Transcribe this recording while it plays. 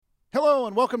Hello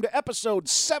and welcome to episode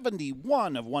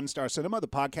 71 of One Star Cinema, the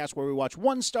podcast where we watch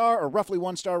one-star or roughly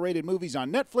one-star rated movies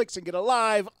on Netflix and get a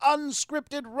live,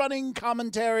 unscripted running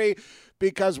commentary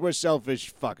because we're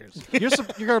selfish fuckers. You're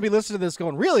going to be listening to this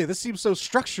going, really? This seems so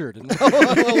structured and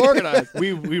well organized.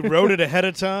 We wrote it ahead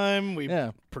of time. We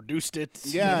produced it.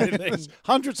 Yeah,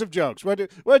 hundreds of jokes. What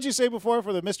did you say before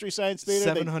for the Mystery Science Theater?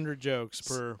 700 jokes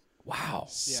per. Wow.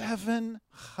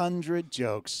 700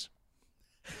 jokes.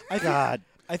 God.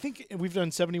 I think we've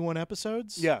done 71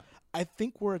 episodes. Yeah. I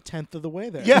think we're a tenth of the way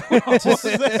there. Yeah,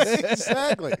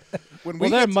 exactly.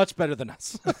 They're much better than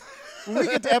us. When we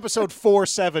get to episode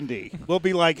 470, we'll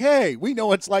be like, hey, we know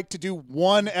what it's like to do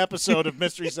one episode of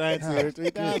Mystery Science Theater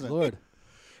 3000. Good Lord.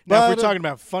 Now, if we're talking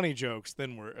about funny jokes,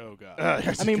 then we're, oh, God.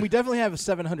 I mean, we definitely have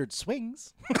 700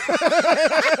 swings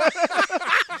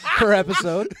per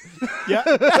episode. Yeah,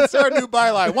 that's our new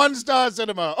byline. One Star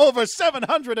Cinema, over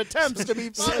 700 attempts to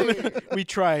be funny. We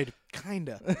tried, kind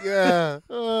of. Yeah,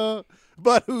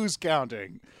 but who's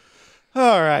counting?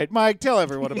 All right, Mike, tell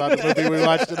everyone about the movie we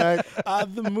watched tonight.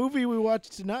 The movie we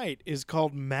watched tonight is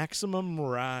called Maximum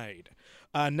Ride.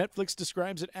 Netflix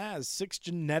describes it as 6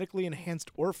 genetically enhanced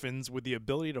orphans with the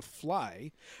ability to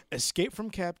fly, escape from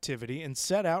captivity, and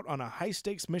set out on a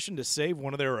high-stakes mission to save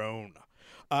one of their own.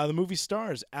 The movie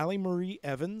stars Allie Marie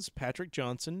Evans, Patrick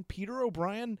Johnson, Peter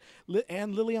O'Brien,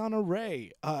 and Liliana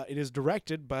Ray. It is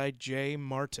directed by Jay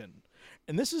Martin.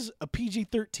 And this is a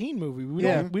PG-13 movie.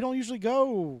 We don't usually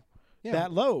go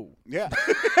that low. Yeah.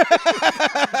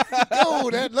 Go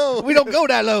that low. We don't go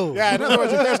that low. Yeah, in other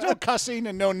words, if there's no cussing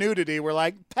and no nudity, we're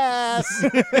like, pass.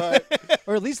 But,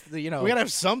 or at least, we got to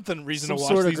have something reason some to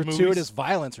watch sort of these gratuitous movies.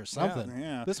 violence or something.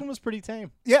 Yeah. This one was pretty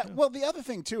tame. Yeah, well, the other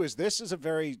thing, too, is this is a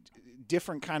very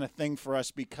different kind of thing for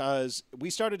us because we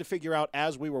started to figure out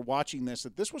as we were watching this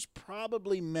that this was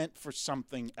probably meant for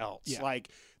something else. Yeah. Like,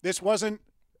 this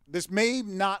may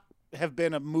not have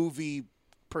been a movie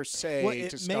per se. Well,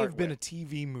 it may have been a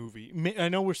TV movie. I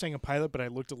know we're saying a pilot, but I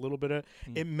looked a little bit at it.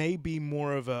 It may be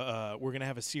more of a we're going to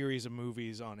have a series of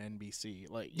movies on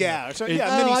NBC. Like miniseries.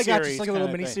 I got just like a little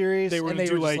miniseries. They were going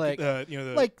to do like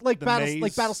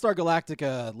Battlestar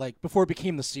Galactica. Like before it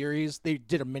became the series, they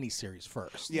did a miniseries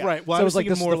first. Yeah. Right. Well, so I was like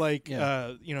thinking more like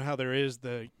yeah. how there is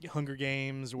the Hunger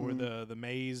Games or the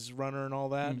Maze Runner and all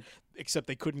that. Except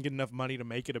they couldn't get enough money to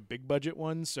make it a big budget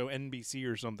one, so NBC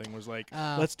or something was like,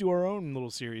 let's do our own little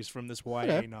series from this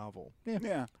YA novel.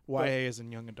 Yeah. YA is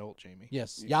in young adult, Jamie.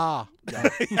 Yes. Yeah.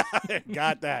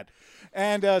 Got that.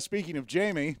 And speaking of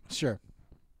Jamie, Sure.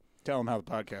 tell them how the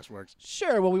podcast works.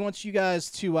 Sure. Well, we want you guys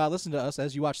to listen to us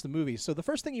as you watch the movie. So the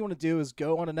first thing you want to do is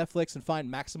go onto Netflix and find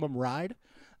Maximum Ride.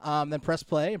 Then press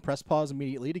play and press pause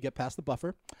immediately to get past the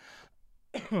buffer.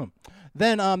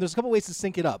 Then there's a couple ways to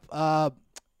sync it up.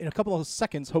 In a couple of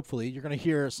seconds, hopefully, you're going to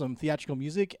hear some theatrical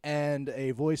music and a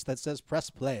voice that says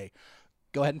press play.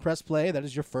 Go ahead and press play. That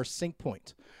is your first sync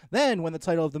point. Then when the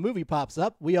title of the movie pops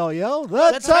up, we all yell,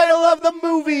 the title of the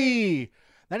movie!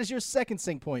 That is your second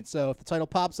sync point. So if the title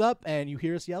pops up and you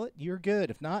hear us yell it, you're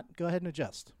good. If not, go ahead and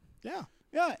adjust. Yeah.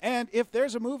 Yeah, and if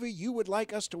there's a movie you would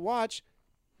like us to watch,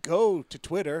 go to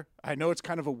Twitter. I know it's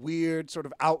kind of a weird sort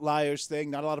of outliers thing.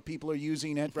 Not a lot of people are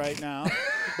using it right now.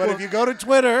 But if you go to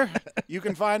Twitter, you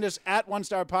can find us at One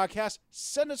Star Podcast.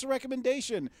 Send us a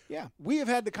recommendation. Yeah. We have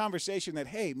had the conversation that,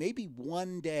 hey, maybe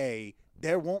one day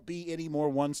there won't be any more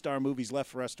one-star movies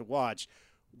left for us to watch.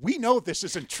 We know this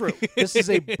isn't true. This is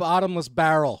a bottomless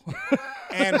barrel.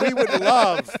 And we would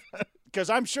love, because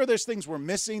I'm sure there's things we're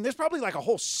missing. There's probably like a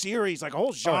whole series, like a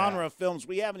whole genre of films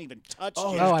we haven't even touched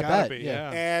yet. I Gotta bet. be,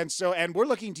 Yeah. And we're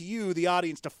looking to you, the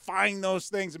audience, to find those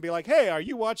things and be like, hey, are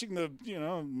you watching the,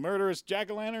 murderous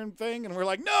jack-o'-lantern thing? And we're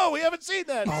like, no, we haven't seen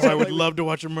that. Oh, I would love to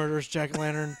watch a murderous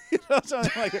jack-o'-lantern.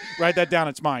 Write that down.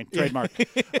 It's mine. Trademark.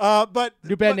 But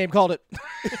New band name called it.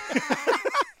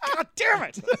 God damn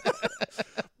it.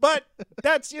 But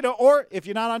that's, or if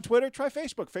you're not on Twitter, try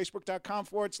Facebook,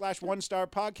 facebook.com/One Star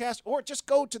Podcast, or just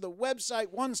go to the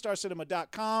website,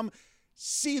 onestarcinema.com,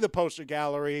 see the poster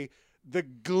gallery, the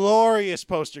glorious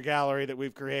poster gallery that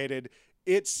we've created.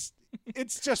 It's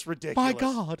just ridiculous. My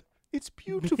God. It's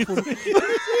beautiful.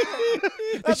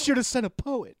 They should have sent a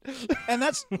poet. And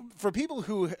that's for people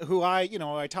who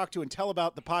I talk to and tell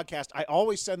about the podcast. I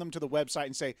always send them to the website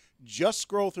and say, just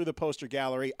scroll through the poster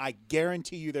gallery. I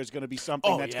guarantee you there's going to be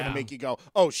something that's going to make you go,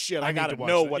 oh, shit, I got to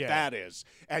know what that is.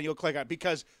 And you'll click on it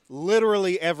because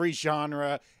literally every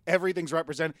genre, everything's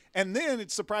represented. And then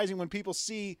it's surprising when people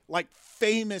see like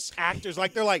famous actors,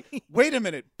 like they're like, wait a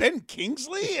minute, Ben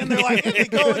Kingsley? And they're like, and they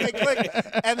go and they click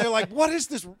and they're like, what is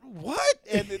this? What?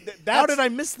 And How did I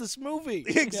miss this movie?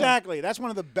 movie. Exactly. That's one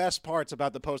of the best parts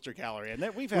about the poster gallery,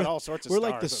 and we've had all sorts of. We're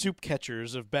stars like the of- soup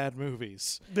catchers of bad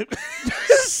movies.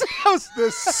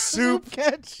 the soup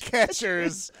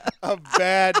catchers of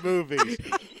bad movies.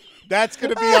 That's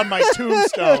going to be on my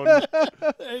tombstone.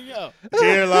 There you go.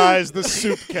 Here lies the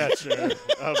soup catcher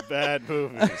of bad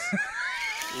movies.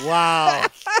 Wow.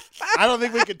 I don't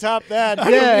think we could top that.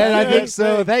 Yeah, and I think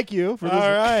so. Thank you for this.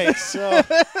 All right. So,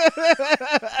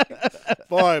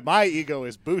 boy, my ego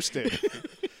is boosted.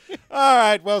 All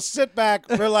right. Well, sit back,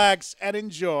 relax, and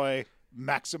enjoy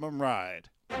Maximum Ride.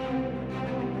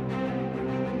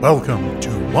 Welcome to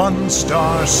One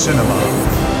Star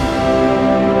Cinema.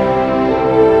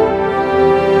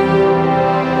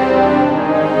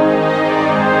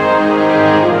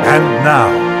 And now,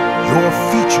 your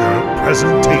feature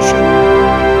presentation.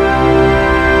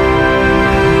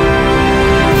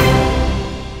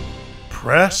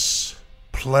 Press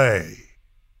play.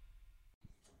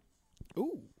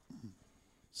 Ooh.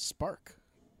 Spark.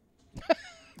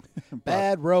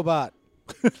 Bad robot.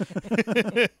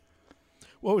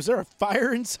 Whoa, is there a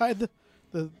fire inside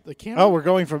the camera? Oh, we're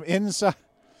going from inside.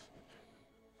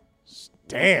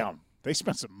 Damn. They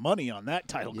spent some money on that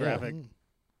title graphic.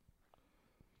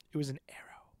 It was an arrow.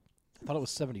 I thought it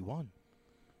was 71.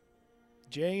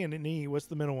 J and an E. What's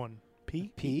the middle one?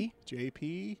 P? P?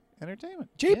 JP Entertainment.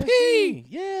 JP!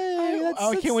 Yeah.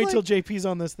 I can't wait till JP's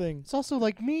on this thing. It's also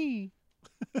like me.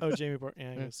 Oh, Jamie Bart.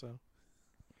 Yeah, I guess so.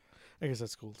 I guess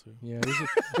that's cool, too. Yeah,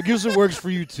 I guess it works for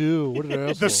you too. What did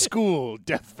I The school,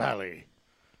 Death Valley.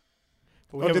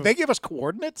 But we Oh, have did a- they give us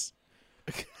coordinates?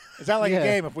 Is that like Yeah. a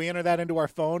game? If we enter that into our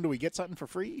phone, do we get something for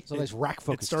free? It's a nice rack It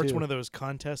focus starts too. one of those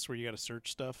contests where you got to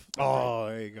search stuff. Oh,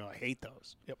 there you go. I hate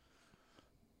those.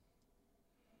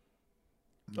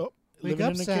 Oh, Wake living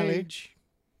up, in a Sally. cage.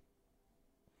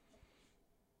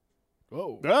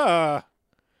 Whoa.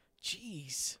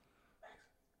 Jeez.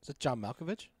 Is it John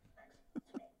Malkovich?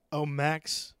 Oh,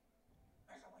 Max.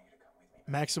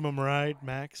 Maximum Ride,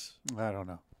 Max. I don't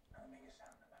know.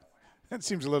 That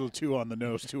seems a little too on the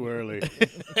nose too early.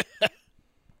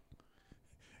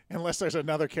 Unless there's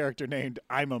another character named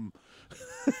Imam.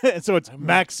 And so it's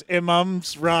Max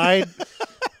Imam's Ride.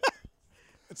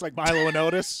 It's like Milo and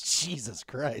Otis. Jesus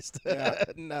Christ. Yeah.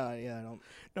 No, yeah, I don't.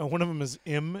 No, one of them is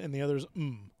M and the other is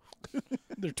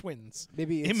They're twins.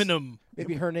 Maybe it's, Eminem.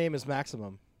 maybe her name is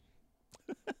Maximum.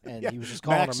 And Yeah, he was just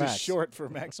calling Max her Max. is short for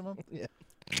maximum. Yeah.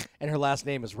 And her last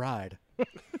name is Ride.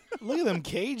 Look at them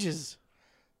cages.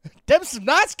 Them some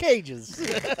nice cages.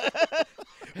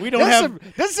 We don't have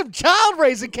There's some child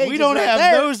raising cages. we don't right have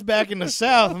there. those back in the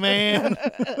South, man.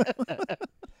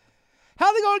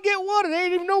 How they gonna get water? There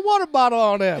ain't even no water bottle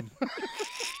on them.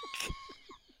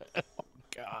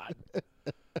 God.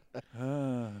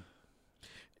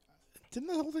 Didn't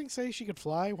the whole thing say she could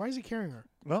fly? Why is he carrying her?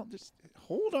 Well, just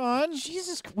hold on.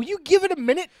 Jesus, will you give it a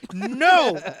minute?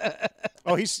 No.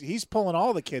 Oh, he's pulling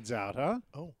all the kids out, huh?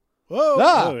 Oh. Whoa.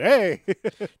 Ah. Oh, hey.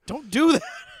 Don't do that.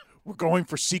 We're going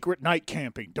for secret night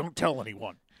camping. Don't tell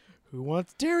anyone. Who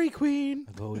wants Dairy Queen?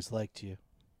 I've always liked you.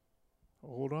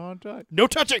 Hold on tight. No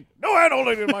touching. No hand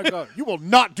holding in my car. You will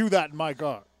not do that in my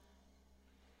car.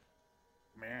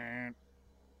 Man.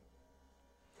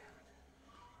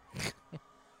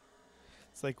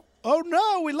 It's like, oh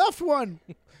no, we left one.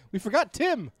 We forgot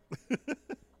Tim.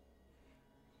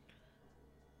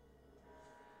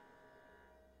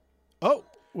 Oh,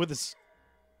 with his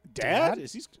Dad? Dad?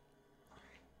 Is he?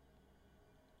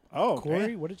 Oh, okay.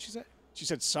 Corey. What did she say? She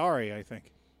said sorry, I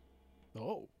think.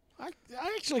 Oh, I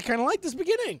actually kind of like this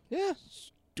beginning. Yeah.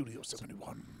 Studio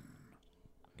 71.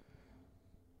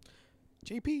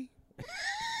 JP.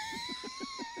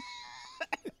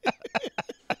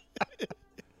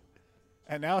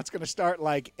 And now it's going to start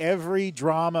like every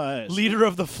drama. Leader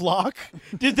of the flock.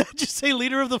 Did that just say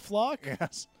leader of the flock?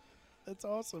 Yes. That's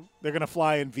awesome. They're going to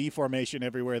fly in V formation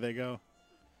everywhere they go.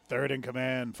 Third in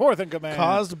command. Fourth in command.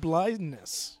 Caused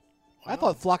blindness. I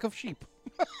thought flock of sheep.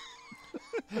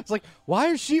 It's like, why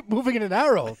are sheep moving in an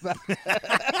arrow?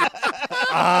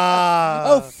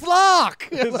 Oh, flock!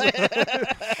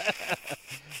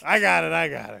 I got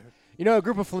it. You know, a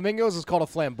group of flamingos is called a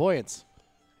flamboyance.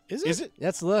 Is it? Is it?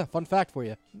 That's the fun fact for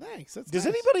you. Thanks. That's Does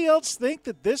nice. anybody else think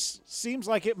that this seems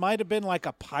like it might have been like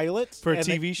a pilot For a and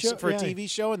TV show? For Yeah. a TV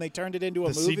show, and they turned it into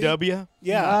a the movie? CW?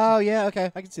 Yeah. Oh, yeah,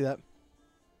 okay. I can see that.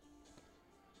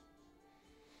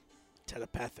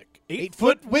 Telepathic.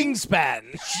 8-foot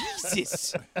wingspan.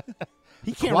 Jesus.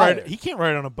 He can't Choir. ride. He can't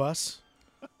ride on a bus.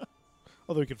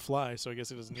 Although he could fly, so I guess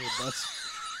he doesn't need a bus.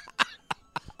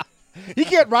 He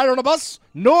can't ride on a bus,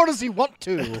 nor does he want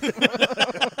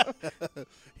to.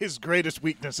 His greatest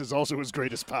weakness is also his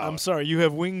greatest power. I'm sorry, you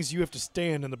have wings, you have to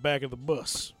stand in the back of the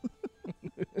bus.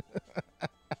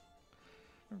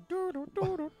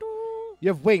 You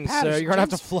have wings, sir. Patterson, You're gonna have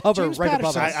to flubber James right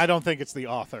above Patterson. us. I don't think it's the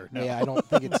author. No. Yeah, I don't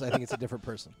think it's. I think it's a different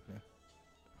person. Yeah.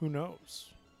 Who knows?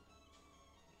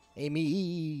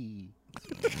 Amy.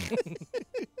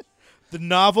 The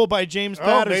novel by James Oh,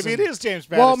 Patterson. maybe it is James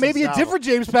Patterson. Well, maybe a different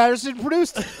James Patterson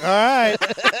produced it. All right.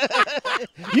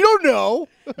 You don't know.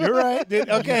 You're right.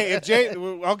 Okay.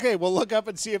 Okay. We'll look up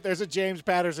and see if there's a James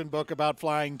Patterson book about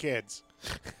flying kids.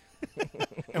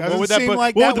 And what would that seem book?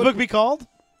 like What that would the book be called?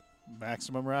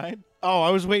 Maximum Ride. Oh,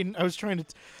 I was waiting. I was trying to.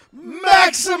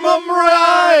 Maximum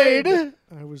Ride.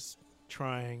 I was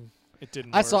trying. It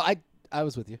didn't. I work. saw. I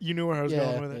was with you. You knew where I was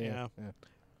going with it. yeah.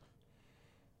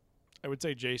 I would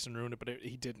say Jason ruined it, but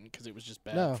he didn't because it was just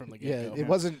bad No, from the yeah, get-go. it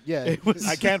wasn't. Yeah, It was.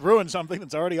 I can't ruin something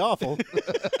that's already awful.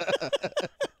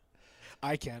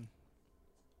 I can.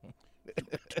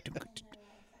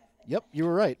 Yep, you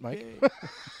were right, Mike.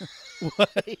 What?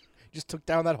 Just took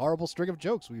down that horrible string of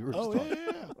jokes we were. Oh just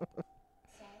yeah.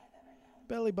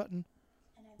 Belly button.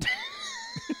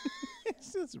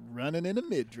 It's just running in a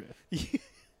midriff.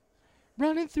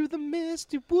 running through the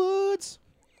misty woods.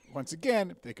 Once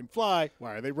again, if they can fly,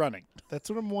 why are they running? That's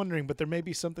what I'm wondering. But there may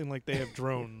be something like they have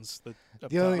drones that.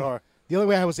 The only, Or- the only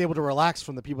way I was able to relax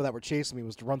from the people that were chasing me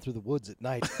was to run through the woods at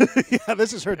night. Yeah,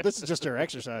 this is just her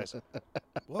exercise.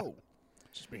 Whoa.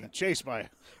 She's being chased by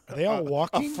Are they all a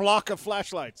walking? flock of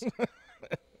flashlights.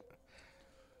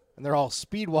 And they're all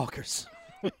speed walkers.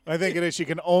 I think it is. She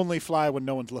can only fly when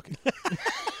no one's looking.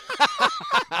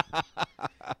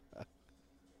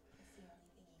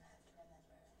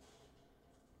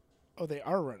 Oh, they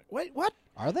are running. Wait, what?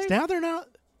 Are they? Now they're not.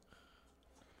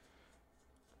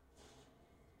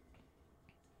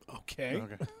 Okay.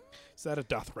 Is that a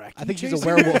Dothraki? I think she's a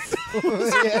chasing? werewolf.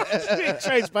 Being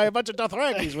chased by a bunch of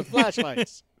Dothrakis with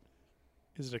flashlights.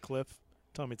 Is it a cliff?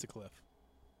 Tell me it's a cliff.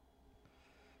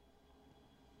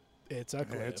 It's a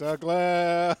cliff. It's a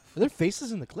cliff. Are there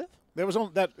faces in the cliff? There was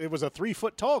only that. It was a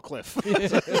 3-foot tall cliff.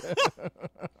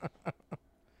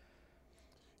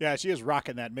 Yeah, she is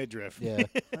rocking that midriff. Yeah.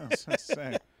 I was just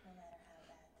saying.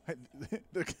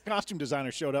 The costume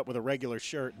designer showed up with a regular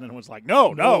shirt and then was like,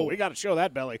 no, No. we got to show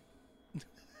that belly.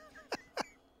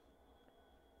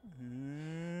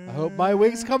 I hope my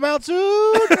wings come out soon.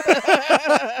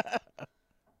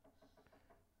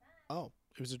 Oh,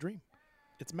 it was a dream.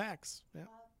 It's Max. Yeah.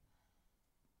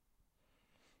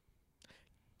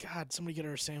 God, somebody get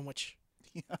her a sandwich.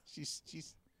 Yeah, she's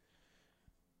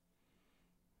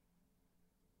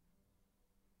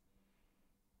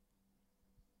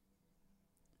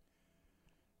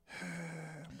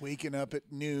waking up at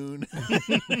noon.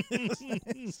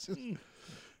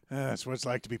 That's what it's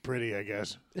like to be pretty, I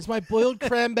guess. Is my boiled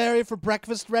cranberry for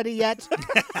breakfast ready yet?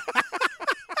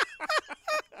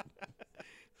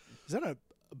 Is that a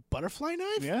butterfly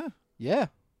knife? Yeah. Yeah.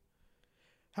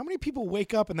 How many people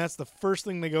wake up and that's the first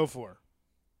thing they go for?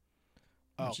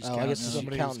 Oh, She's Oh, I guess counting. she's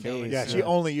Somebody counting was counting. days. Yeah, she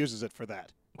only uses it for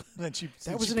that. Then she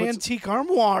that was she an puts- antique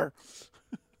armoire.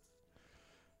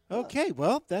 Okay,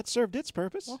 well, that served its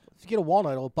purpose. Well, if you get a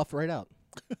walnut, it'll buff right out.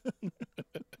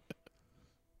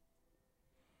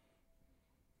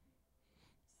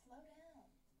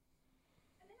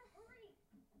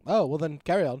 Oh, well then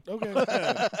carry on. Okay.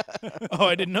 Oh,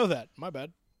 I didn't know that. My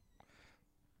bad.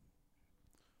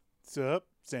 What's up,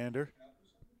 Xander?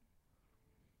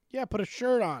 Yeah, put a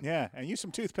shirt on. Yeah, and use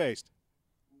some toothpaste.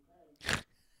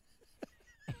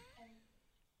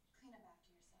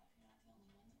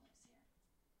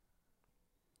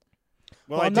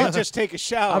 Well, Well, I I'm did not- just take a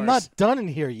shower. I'm not done in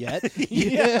here yet.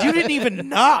 You didn't even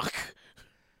knock.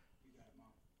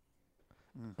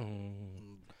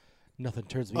 Nothing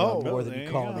turns me Oh, on more well, than there you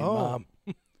you calling me go. mom.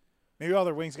 Maybe all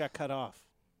their wings got cut off.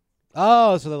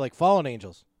 Oh, so they're like fallen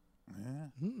angels. I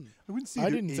wouldn't say I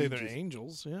didn't say they're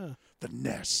angels. Yeah. The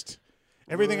nest.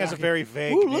 Everything has a very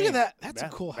vague Ooh, look at name. that. That's a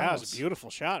cool That was house. a beautiful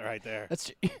shot right there.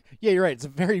 That's yeah, you're right. It's a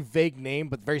very vague name,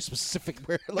 but very specific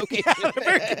where location.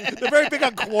 They're very big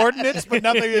on coordinates, but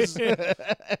nothing is.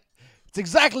 It's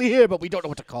exactly here, but we don't know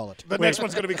what to call it. The next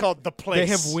one's going to be called The Place. They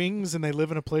have wings and they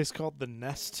live in a place called the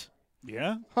Nest.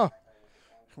 Yeah? Huh.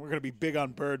 We're going to be big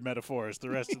on bird metaphors the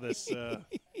rest of this.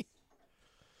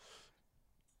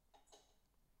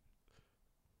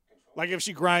 Like if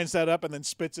she grinds that up and then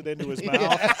spits it into his mouth.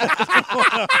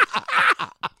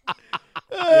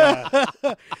 Yeah.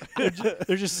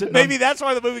 They're just sitting. Maybe that's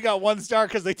why the movie got 1 star,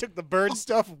 because they took the bird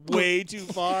stuff way too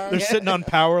far. they're sitting on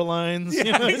power lines. you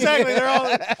Yeah, know? exactly.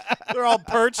 They're all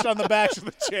perched on the backs of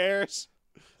the chairs.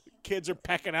 Kids are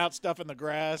pecking out stuff in the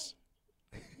grass.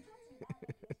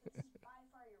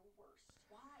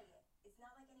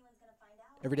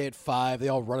 Every day at 5, they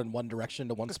all run in one direction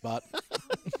to one spot.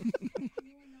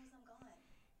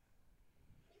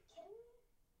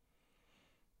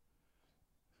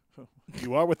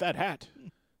 You are with that hat.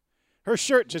 Her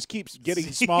shirt just keeps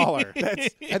getting smaller. I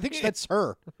think that's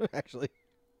her, actually.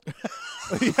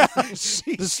 Yeah,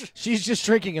 She's just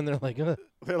shrinking, and they're like, ugh.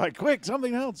 they're like, quick,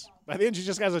 something else. By the end, she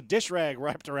just has a dish rag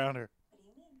wrapped around her. What do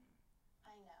you mean? I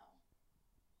know.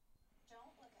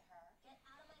 Don't look at her. Get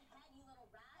out of my head, you little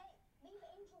rat. Leave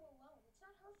Angel alone. It's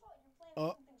not her fault you're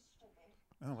playing something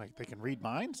stupid. Oh, like they can read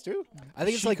minds too? I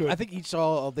think it's She like could. I think each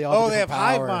all they all. Oh, have they have different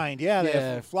hive power. mind. Yeah, they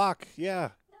Yeah. have flock. Yeah.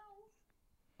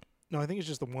 No, I think it's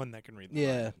just the one that can read. The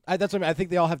Yeah, that's what I mean. I think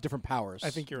they all have different powers. I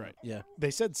think you're right. Yeah.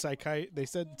 They said psychiatric,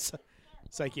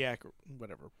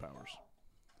 whatever powers.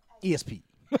 ESP.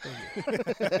 Like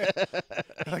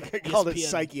I called it ESPN.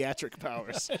 psychiatric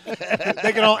powers.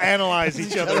 They can all analyze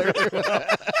each other.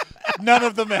 None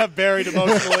of them have buried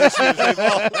emotional issues.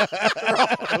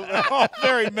 They're all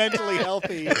very mentally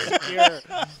healthy and secure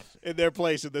in their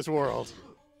place in this world.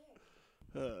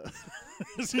 They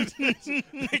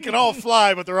can all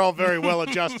fly, but they're all very well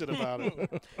adjusted about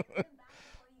it.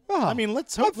 Oh, I mean,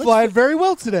 let's I'm hope. flying very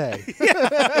well today.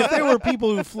 If they were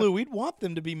people who flew, we'd want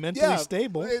them to be mentally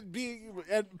stable.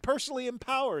 And personally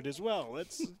empowered as well.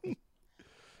 That's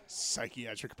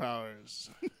psychiatric powers.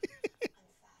 I'm faster.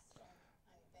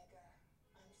 I'm bigger.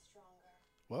 I'm stronger.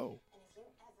 Whoa. And if you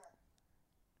ever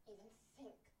even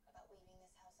think about leaving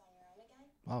this house on your own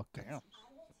again, Oh, Damn. I will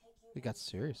take you it got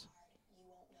serious. hard. You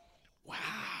won't know it.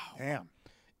 Wow. Damn.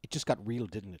 It just got real,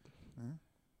 didn't it?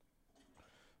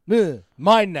 Ugh,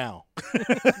 mine now. All right,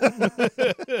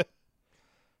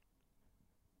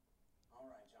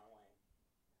 John Wayne.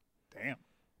 Damn.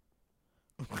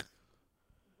 What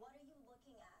are you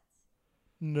looking at?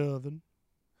 Nothing.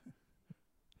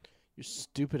 Your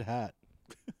stupid hat.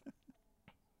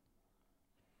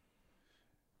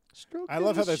 I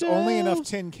love how there's only enough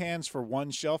tin cans for one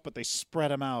shelf, but they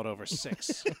spread them out over 6.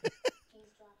 He's dropping again.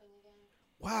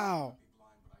 Wow.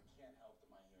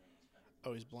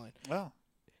 Oh, he's blind. Well,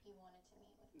 He wanted to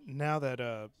meet with me. Now that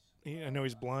I know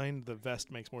he's blind, the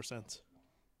vest makes more sense.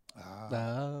 Oh.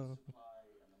 Great.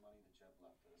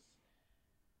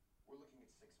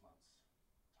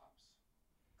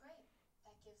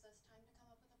 That gives us time to come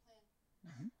up with a plan.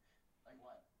 Like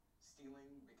what?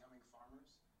 Stealing, becoming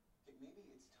farmers? Okay, maybe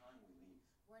it's time we leave.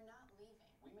 We're not leaving.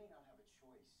 We may not have a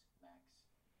choice, Max.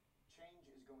 Change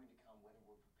is going to come whether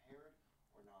we're prepared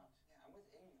or not. Yeah, I'm with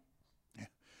England.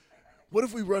 what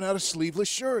if we run out of sleeveless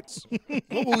shirts?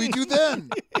 What will we do then?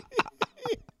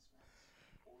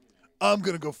 I'm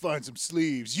going to go find some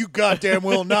sleeves. You goddamn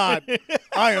will not.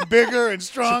 I am bigger and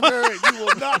stronger, and you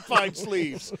will not find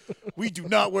sleeves. We do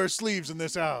not wear sleeves in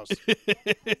this house. He's here for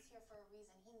a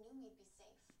reason. He knew we'd be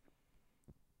safe.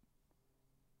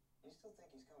 You still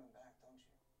think he's coming back, don't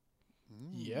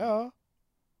you? Yeah.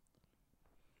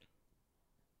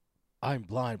 I'm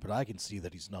blind, but I can see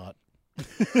that he's not.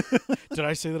 Did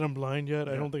I say that I'm blind yet?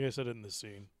 I don't think I said it in this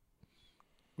scene.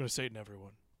 I'm going to say it in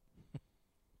everyone.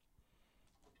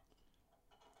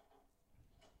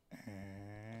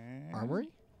 Armory?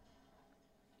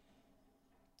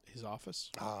 His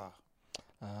office? Ah,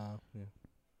 Yeah.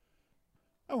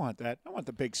 I want that. I want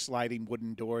the big sliding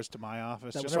wooden doors to my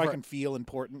office That just so I whenever- can feel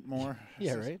important more.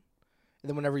 Yeah, right? And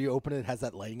then whenever you open it, it has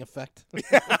that lighting effect.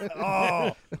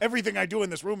 Oh, everything I do in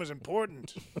this room is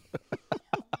important.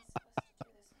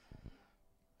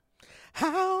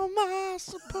 How am I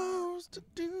supposed to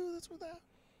do this without?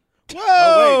 Whoa!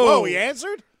 Oh, wait. Whoa, he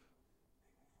answered?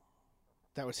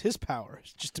 That was his power,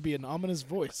 just to be an ominous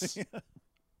voice.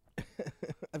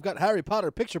 I've got Harry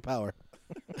Potter picture power.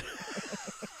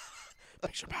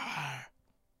 Picture power.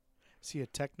 Is he a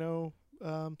techno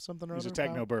something or He's a other?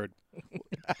 techno bird.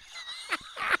 A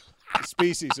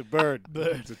species of bird.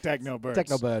 It's a techno bird.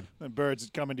 Technobird. And birds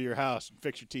that come into your house and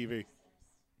fix your TV.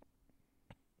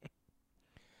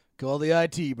 Call the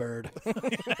IT bird.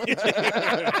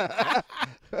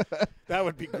 That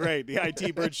would be great. The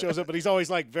IT bird shows up, but he's always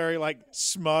like very like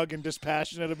smug and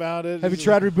dispassionate about it. Have you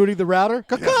tried rebooting the router?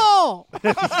 Call!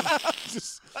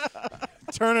 Just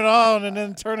turn it on and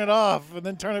then turn it off and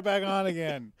then turn it back on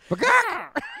again.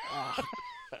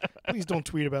 Please don't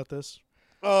tweet about this.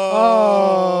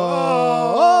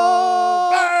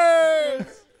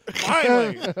 Birds!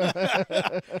 Finally.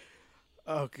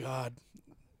 Oh God,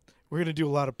 we're gonna do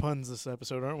a lot of puns this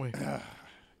episode, aren't we?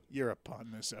 You're a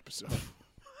pun this episode.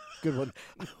 Good one.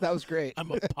 That was great.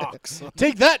 I'm a pox.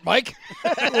 Take that, Mike.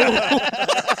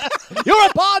 You're a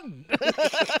pun.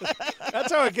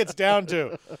 That's how it gets down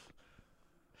to.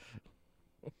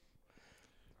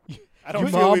 I don't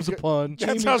Your feel mom's we've- a pun.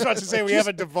 That's what I was about to say. We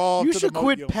haven't devolved. You to should the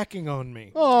quit mobile. pecking on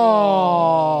me.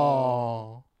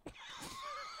 Oh.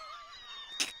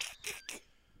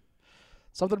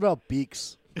 Something about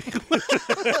beaks.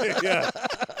 Yeah.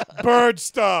 Bird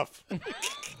stuff.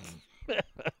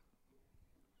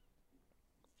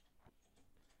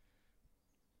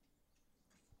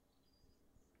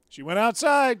 She went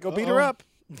outside. Go beat her Uh-oh. up.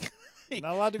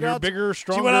 Not allowed to go You're out. bigger,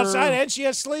 stronger. She went outside and she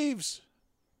has sleeves.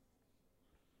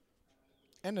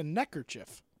 And a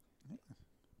neckerchief.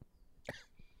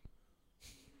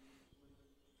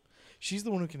 She's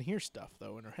the one who can hear stuff,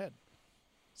 though, in her head.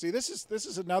 See, this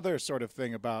is another sort of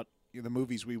thing about the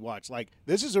movies we watch. Like,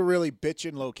 this is a really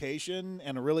bitchin' location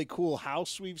and a really cool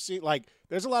house we've seen. Like,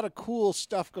 there's a lot of cool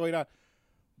stuff going on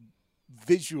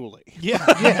visually. Yeah.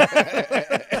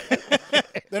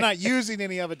 They're not using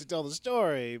any of it to tell the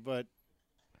story, but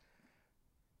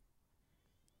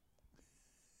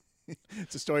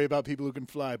it's a story about people who can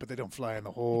fly, but they don't fly in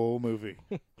the whole movie.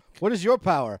 What is your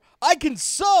power? I can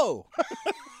sew.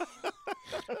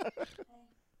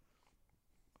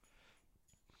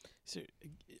 So,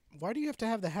 why do you have to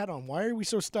have the hat on? Why are we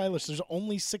so stylish? There's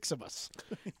only 6 of us.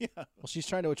 Well, she's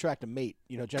trying to attract a mate.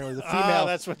 You know, generally the Ah, female.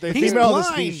 that's what they He's do. female of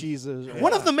the blind. species is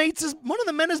One of the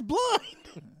men is blind.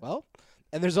 well,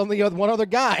 and there's only one other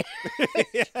guy.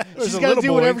 There's She's a got to little do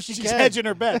boy. whatever she She's can. hedging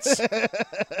her bets. None of us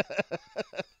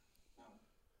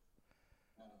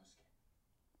can.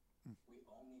 We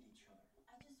all need each other.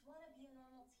 I just want to be a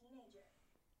normal teenager.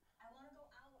 I want to go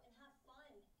out and have fun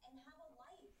and have a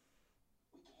life.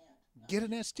 We can't. Get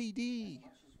an STD.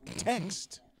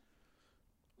 Text.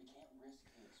 We can't risk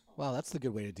the exposure. Wow, that's the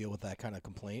good way to deal with that kind of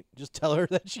complaint. Just tell her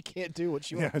that she can't do what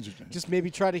she Yeah, wants. just- Just maybe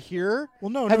try to hear her. Well,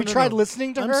 no. Have no, you no, tried no.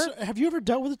 listening to her? Have you ever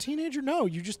dealt with a teenager? No.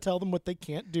 You just tell them what they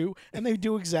can't do, and they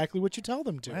do exactly what you tell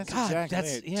them to. That's God, exactly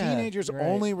that's- it. yeah, Teenagers you're right.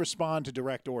 only respond to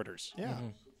direct orders. Yeah.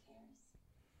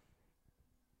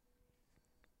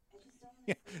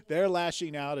 Yeah, their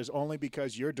lashing out is only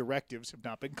because your directives have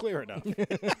not been clear enough.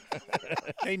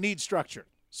 They need structure,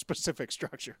 specific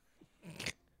structure.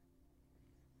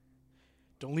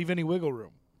 Don't leave any wiggle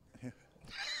room.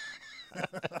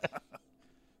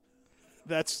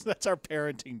 That's our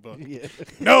parenting book. Yeah.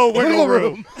 No wiggle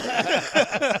room.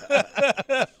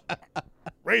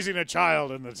 Raising a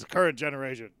child in this current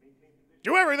generation.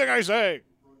 Do everything I say.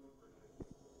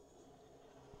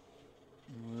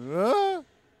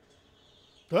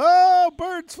 Oh,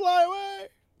 birds fly away.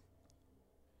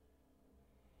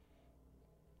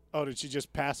 Oh, did she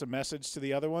just pass a message to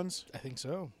the other ones? I think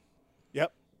so.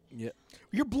 Yep. Yeah.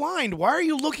 You're blind. Why are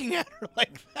you looking at her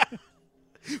like that?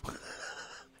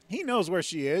 He knows where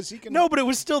she is. He can. No, but it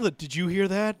was still the. Did you hear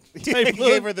that? he type gave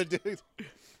look. her the dude.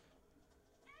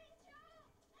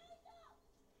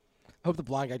 I hope the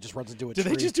blind guy just runs into a Did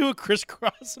tree. they just do a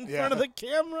crisscross in Yeah. front of the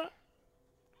camera?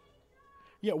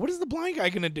 Yeah. What is the blind guy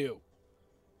gonna do?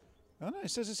 Oh no, he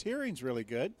says his hearing's really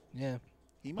good. Yeah.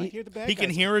 He might hear the bad He can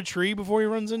guys. hear a tree before he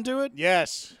runs into it.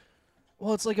 Yes.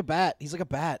 Well, it's like a bat. He's like a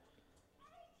bat.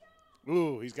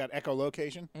 Ooh, he's got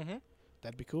echolocation.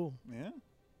 That'd be cool. Yeah.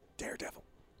 Daredevil.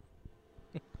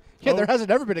 Yeah, Oh, there hasn't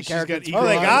ever been a she's character. got that's eagle Oh,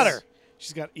 they blind. got eyes. her.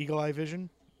 She's got eagle eye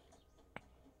vision.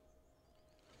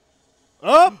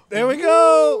 Oh, there we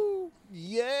go.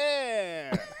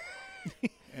 Yeah.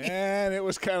 And it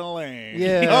was kind of lame.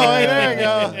 Yeah. Oh, hey, there you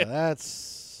go.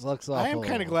 That's looks awful. I am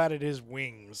kind of glad it is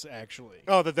wings, actually.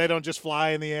 Oh, that they don't just fly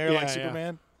in the air Yeah, like yeah.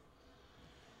 Superman?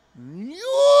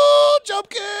 Ooh, jump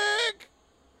kick.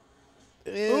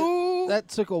 Ooh. That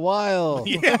took a while.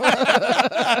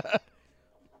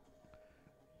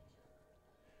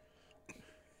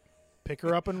 Pick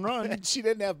her up and run. And she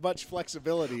didn't have much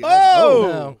flexibility.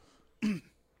 Oh! No.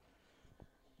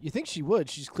 You think she would?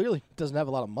 She's clearly doesn't have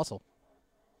a lot of muscle.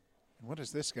 What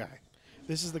is this guy?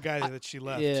 This is the guy that she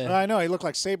left. Yeah. I know he looked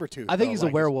like Sabretooth. I think though, he's a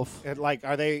like- werewolf. Like,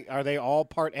 are they all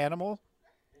part animal?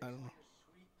 I don't know.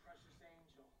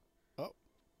 Oh.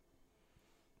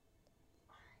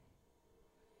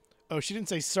 Oh, she didn't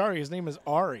say sorry. His name is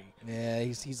Ari. Yeah,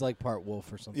 he's like part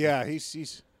wolf or something. Yeah,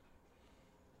 he's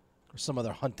Or some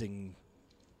other hunting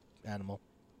animal.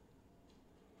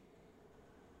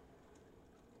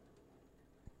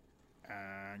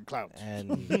 and clouds.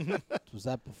 And was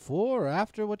that before or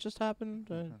after what just happened?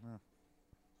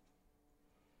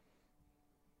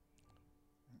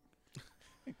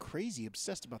 Crazy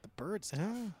obsessed about the birds.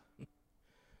 Ah.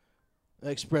 I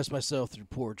express myself through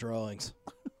poor drawings.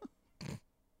 I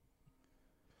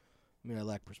mean, I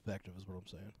lack perspective, is what I'm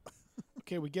saying.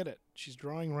 Okay, we get it. She's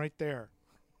drawing right there.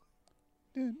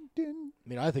 Dun, dun. I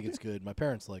mean, I think it's good. My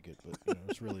parents like it, but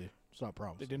it's not a They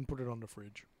problem. didn't put it on the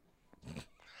fridge.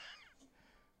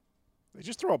 They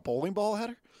just throw a bowling ball at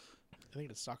her? I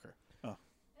think it's soccer. Oh.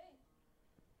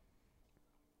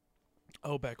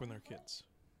 Oh, back when they're kids.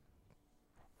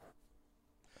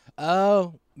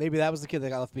 Oh, maybe that was the kid that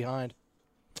got left behind.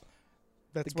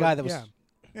 That's The guy that was yeah.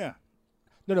 Yeah.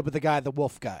 no, but the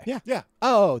wolf guy. Yeah. Yeah.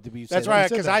 Oh, did we? Say That's that? right,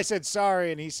 said because that. I said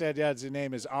sorry, and he said, yeah, his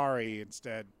name is Ari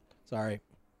instead. Sorry.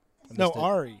 I No, missed it.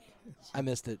 Ari. I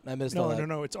missed it. I missed all No, that.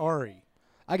 no, it's Ari.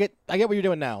 I get what you're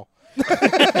doing now. Like,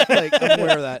 I'm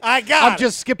aware of that. I got I'm it.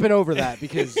 just skipping over that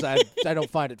because I don't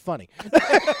find it funny.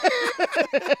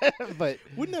 But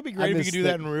Wouldn't that be great if you could do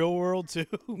that in real world too?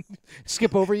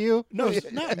 skip over you? No,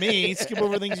 not me. Skip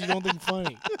over things you don't think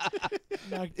funny.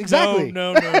 No, Exactly.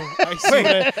 No.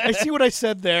 I see what I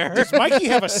said there. Does Mikey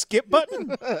have a skip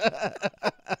button?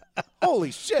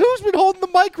 Holy shit. Who's been holding the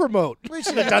mic remote? We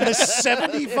should have done this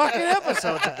 70 fucking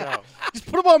episodes ago. Just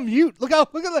put him on mute. Look how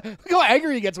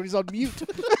angry he gets when he's on mute.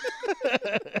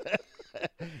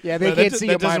 Yeah, they No, can't that see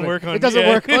that it. doesn't Myron. work on- It doesn't yeah.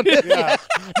 work on. Yeah.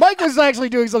 Mike was actually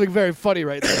doing something very funny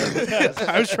right there.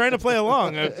 I was trying to play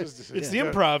along. It's the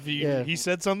improv. Yeah. He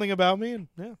said something about me, and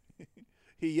yeah.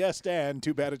 He yes, and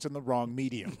too bad it's in the wrong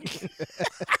medium.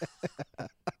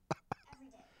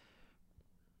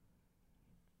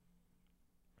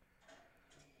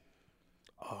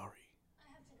 Ari.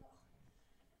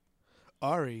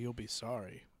 Ari, you'll be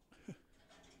sorry.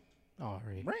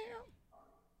 Ari.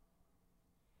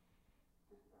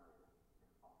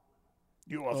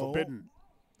 You are Oh. forbidden.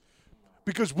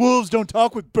 Because wolves don't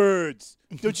talk with birds.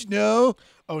 Don't you know?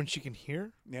 Oh, and she can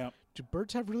hear? Yeah. Do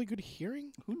birds have really good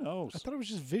hearing? Who knows? I thought it was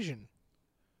just vision.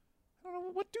 I don't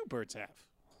know. What do birds have?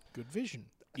 Good vision.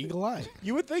 Eagle eye.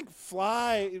 You would think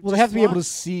fly. Well, they have to be able to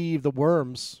see the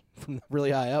worms from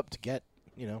really high up to get,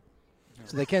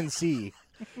 so they can see.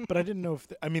 But I didn't know if...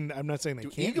 I'm not saying they Do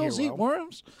can't eagles hear eat well.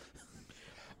 worms?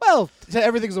 Well,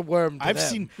 everything's a worm. To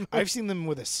them. I've seen them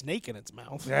with a snake in its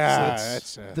mouth. Yeah,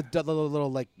 So that's. the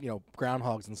little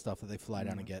groundhogs and stuff that they fly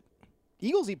down and get.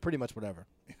 Eagles eat pretty much whatever.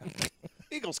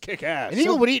 Eagles kick ass. An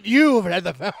eagle would eat you if it had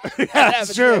the power.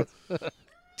 That's true.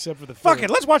 except for the Fuck fear. it.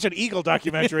 Let's watch an eagle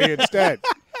documentary instead.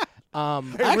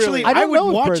 Actually, I I don't would know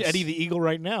if watch birds- Eddie the Eagle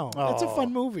right now. That's a Oh.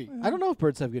 fun movie. I don't know if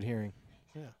birds have good hearing.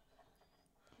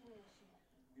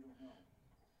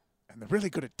 And they're really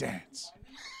good at dance.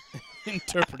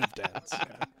 Interpretive dance. Find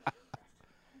us.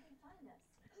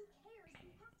 Who cares?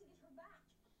 We have to get her back.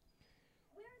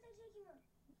 Where are they taking her?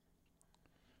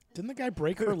 Didn't the guy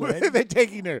break her Where are leg? they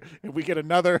taking her? And we get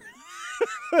another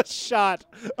shot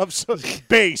of some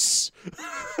base.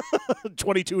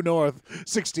 22 north,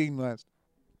 16 west.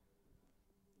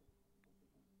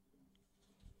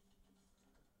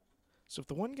 So if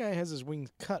the one guy has his wings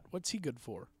cut, what's he good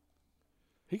for?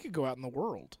 He could go out in the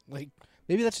world. Like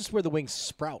Maybe that's just where the wings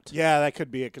sprout. Yeah, that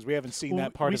could be it because we haven't seen Well,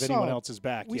 that part we of anyone saw- else's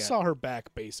back we yet. saw her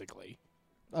back basically.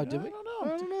 Oh, did we? I don't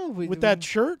know. I don't know. We- With that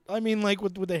shirt? I mean, like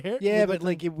with the hair? Yeah, with but the-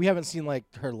 like we haven't seen like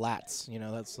her lats.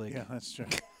 That's like. Yeah, that's true.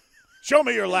 Show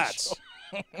me your lats.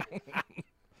 Alright, you mark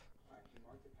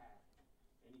the path.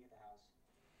 Then you get the house.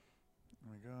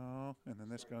 There we go. And then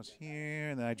this goes here.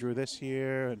 And then I drew this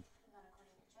here. And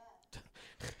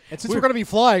And since we're gonna be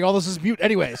flying, all this is mute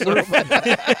anyway. So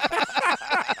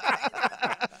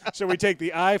so we take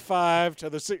the I-5 to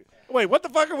the... Wait, what the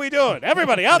fuck are we doing?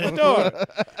 Everybody out the door.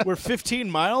 We're 15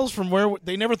 miles from where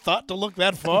they never thought to look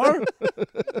that far.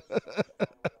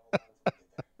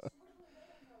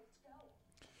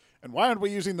 And why aren't we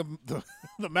using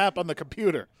the map on the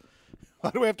computer?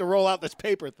 Why do we have to roll out this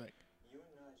paper thing? You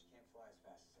and Nudge can't fly as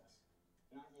fast as us.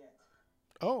 Not yet.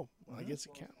 Oh, well, I guess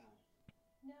it can.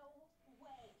 No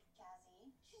way, Jazzy.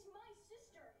 She's my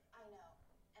sister. I know.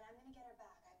 And I'm gonna get her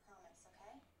back, I promise,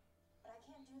 okay? But I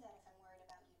can't do that if I'm worried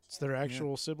about you It's two. their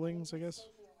actual siblings, I guess.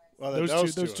 Well,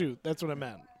 Those two. That's what I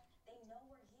meant. They know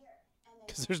we're here. And they,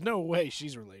 Because there's no way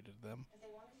she's related to them. if they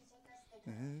wanted to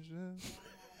take us,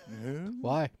 they could.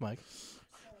 why, Mike?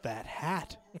 That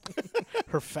hat.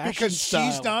 Her fashion Because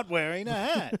style. she's not wearing a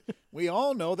hat. We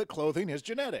all know that clothing is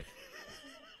genetic.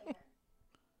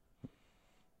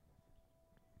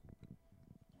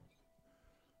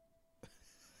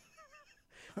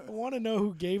 I want to know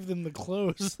who gave them the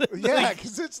clothes. Yeah,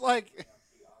 because it's like...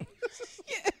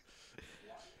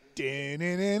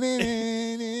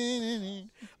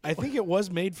 I think it was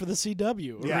made for the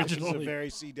CW Yeah, it's a originally. very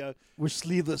C-dub. We're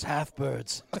sleeveless half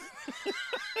birds.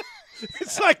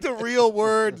 It's like the real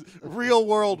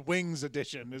world Wings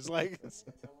edition. It's like...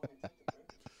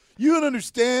 You don't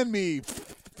understand me.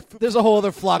 There's a whole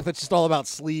other flock that's just all about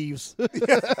sleeves.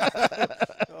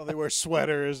 Oh, they wear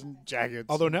sweaters and jackets.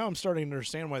 Although now I'm starting to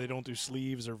understand why they don't do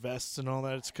sleeves or vests and all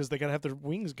that. It's because they got to have their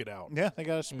wings get out. Yeah, they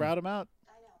got to sprout them out.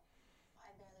 I know. I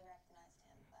barely recognized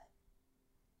him, but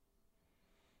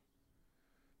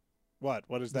What?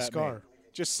 What does The that scar. mean?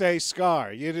 Just say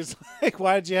Scar. You just like,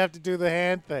 why did you have to do the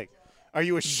hand thing? Are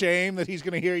you ashamed that he's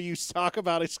going to hear you talk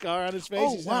about a scar on his face?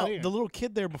 Oh He's not wow! here. The little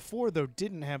kid there before though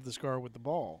didn't have the scar with the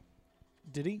ball,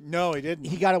 did he? No, he didn't.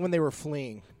 He got it when they were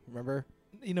fleeing. Remember?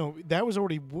 You know that was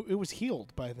already it was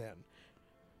healed by then.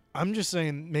 I'm just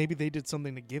saying maybe they did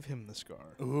something to give him the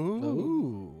scar.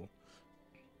 Ooh.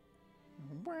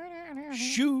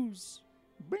 Shoes.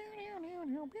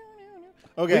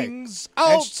 Okay. Wings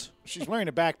And out. she's wearing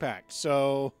a backpack,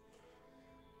 so.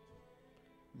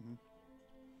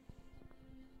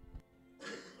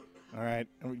 All right.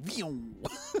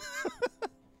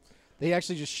 They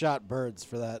actually just shot birds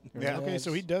for that. Yeah. Okay,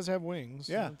 so he does have wings.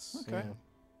 Yeah. That's- Okay.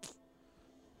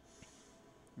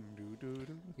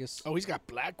 I guess Oh, he's got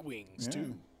black wings Yeah.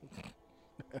 too.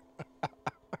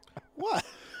 What?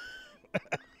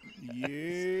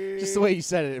 Yeah. just the way you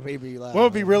said it, it made me laugh. What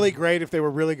would be really great if they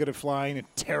were really good at flying and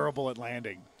terrible at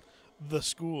landing? The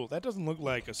school. That doesn't look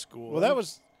like a school. Well, that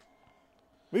was.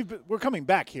 We're coming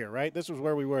back here, right? This was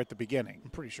where we were at the beginning. I'm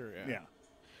pretty sure. Yeah. Yeah.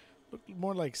 Looked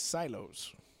more like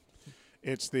silos.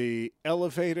 It's the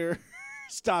elevator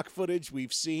stock footage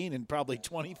we've seen in probably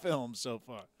 20 films so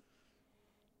far.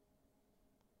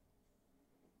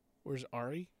 Where's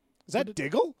Ari? Is that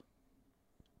Diggle?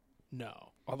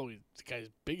 No. Although he's the guy's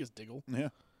big as Diggle. Yeah.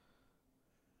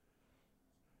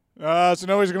 So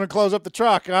nobody's going to close up the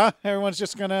truck, huh? Everyone's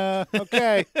just going to,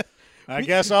 okay. I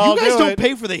guess I'll you guys do don't it.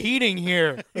 pay for the heating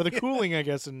here. Or the cooling, I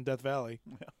guess, in Death Valley.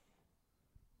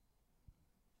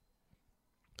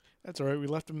 That's all right. We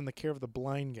left him in the care of the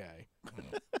blind guy.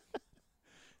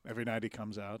 Every night he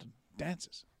comes out and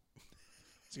dances.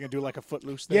 Is he going to do like a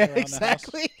footloose thing Yeah, around the house?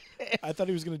 exactly. I thought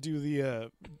he was going to do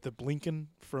the Blinken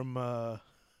from Men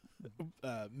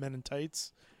in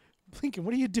Tights. Blinken,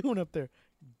 what are you doing up there?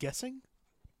 Guessing?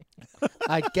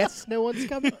 I guess no one's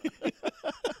coming.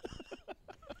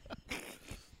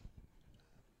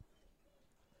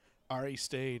 Ari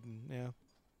stayed, and yeah.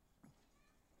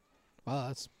 Wow,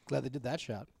 that's glad they did that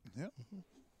shot. Yeah.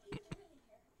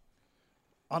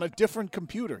 On a different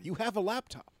computer. You have a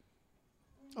laptop.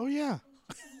 Oh yeah.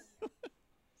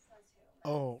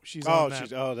 Oh, she's Oh, on that.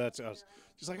 that's us.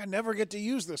 She's like, I never get to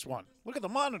use this one. Look at the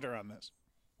monitor on this.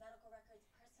 Medical records,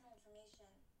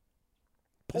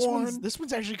 personal information. This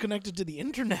one's actually connected to the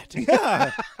internet.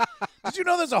 Yeah. Did you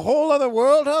know there's a whole other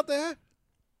world out there? I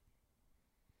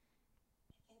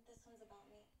think this one's about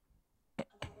me.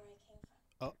 About where I came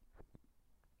from. Oh.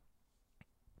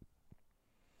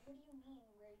 What do you mean,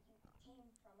 where you came from?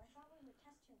 I thought we were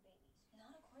test tube babies. Not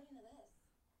according to this.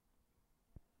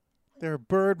 There are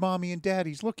bird mommy and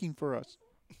daddies looking for us.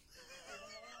 There's a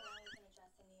man alive in a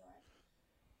dress in New York.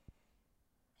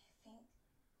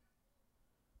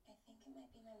 I think it might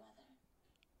be my mother.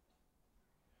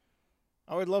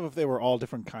 I would love if they were all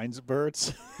different kinds of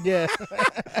birds. Yeah.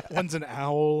 One's an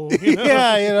owl.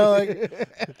 Yeah, like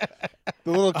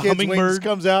the little kid's wings hummingbird.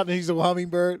 comes out and he's a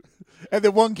hummingbird. And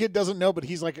the one kid doesn't know, but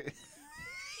he's like,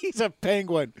 he's a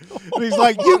penguin. And he's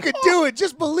like, you can do it.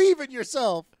 Just believe in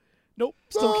yourself. Nope,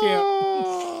 still can't.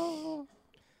 Oh.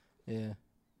 Yeah.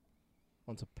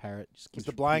 One's a parrot. Just Is keeps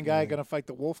the blind guy repeating going to fight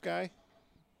the wolf guy?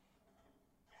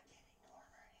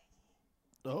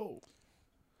 Oh.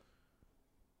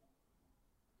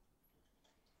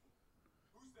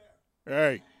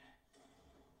 Hey.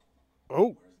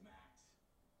 Oh.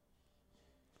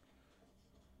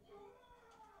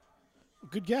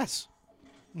 Good guess.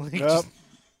 Like, Yep. just-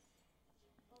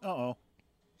 Uh-oh.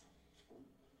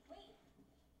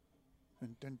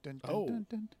 Dun, dun, dun, dun, Oh. dun,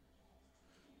 dun.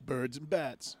 Birds and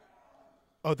bats.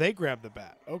 oh, they grabbed the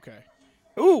bat. Okay.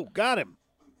 Ooh, got him.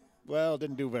 Well,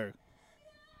 didn't do very.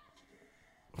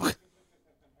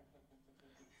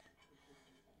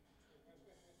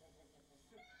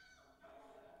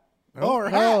 Oh, her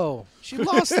it. hat. Oh. She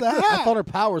lost the I hat. thought her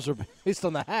powers were based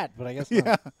on the hat, but I guess Yeah.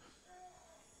 not.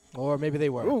 Or maybe they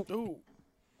were. Ooh.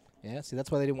 Yeah, see, that's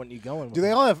why they didn't want you going. with Do they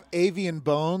them. all have avian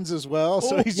bones as well?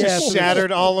 So Oh, he's yeah, just so-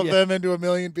 shattered all of yeah. them into a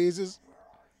million pieces?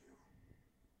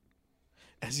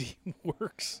 As he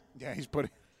works. Yeah, he's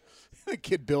putting. The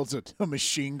kid builds a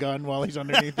machine gun while he's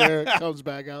underneath there. It comes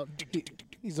back out.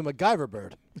 He's a MacGyver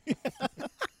bird.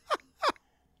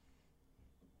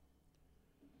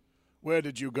 Where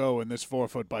did you go in this 4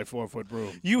 foot by 4 foot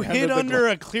room? You And hid the under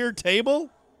a clear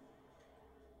table?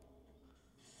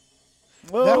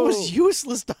 Whoa. That was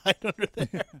useless to hide under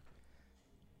there.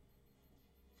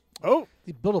 Oh,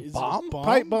 He built a Is it bomb? bomb?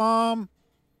 pipe bomb.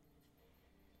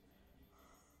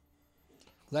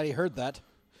 Glad he heard that.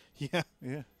 Yeah.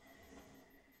 Yeah.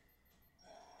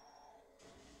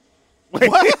 Wait,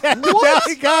 now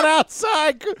he got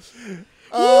outside.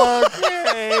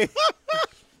 Okay.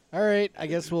 All right, I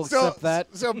guess we'll accept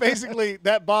that. So basically,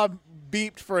 that Bob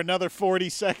beeped for another 40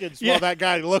 seconds while that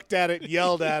guy looked at it,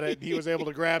 yelled at it, and he was able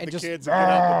to grab the just- kids and get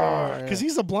out the door. Because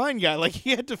he's a blind guy. Like,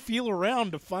 he had to feel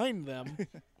around to find them.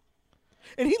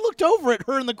 And he looked over at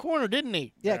her in the corner, didn't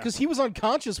he? Yeah, because he was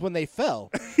unconscious when they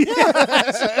fell.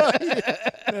 There's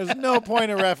no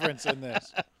point of reference in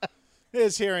this.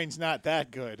 His hearing's not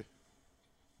that good.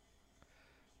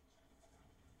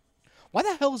 Why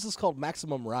the hell is this called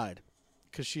Maximum Ride?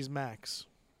 Because she's Max.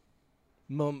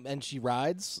 And she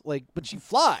rides, but she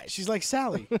flies. She's like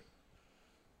Sally.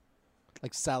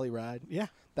 Like Sally Ride. Yeah.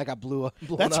 That got blown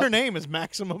That's up. her name is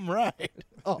Maximum Ride.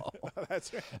 Oh,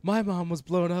 That's right. my mom was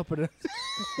blown up in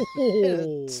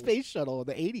a space shuttle in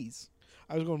the 80s.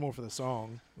 I was going more for the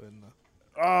song. Than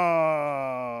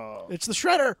Oh. It's the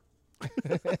Shredder.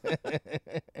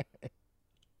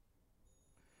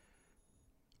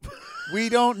 We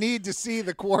don't need to see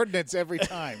the coordinates every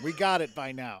time. We got it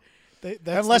by now. That's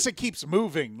Unless it keeps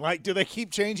moving. Like, do they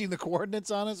keep changing the coordinates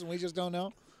on us and we just don't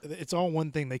know? it's all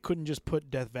one thing. They couldn't just put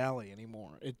Death Valley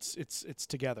anymore. It's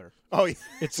together. Oh, yeah.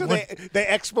 It's So one- they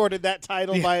exported that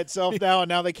title by itself now, and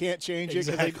now they can't change it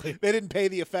because Exactly. they didn't pay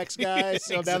the effects guys,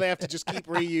 so now they have to just keep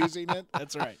reusing it.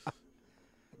 That's right.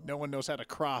 No one knows how to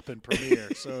crop in Premiere,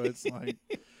 so it's like,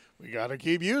 we got to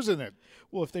keep using it.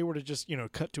 Well, if they were to just,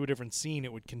 cut to a different scene,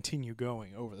 it would continue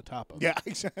going over the top of it. Yeah,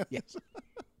 exactly. Yes.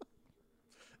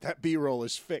 That B-roll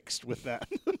is fixed with that.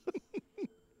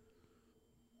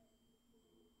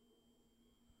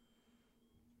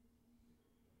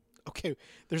 Okay,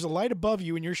 there's a light above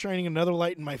you, and you're shining another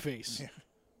light in my face.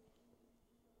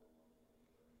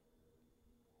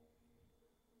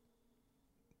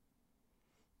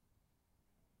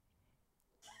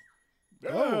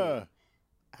 Oh.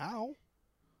 Ow.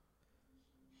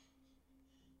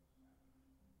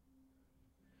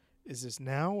 Is this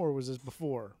now, or was this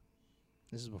before?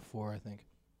 This is before, I think.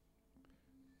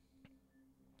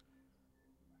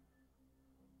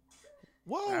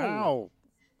 Whoa. Ow.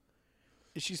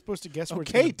 Is she supposed to guess where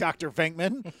it's Okay, gonna- Dr.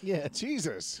 Venkman. Yeah.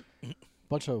 Jesus.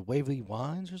 Bunch of Waverly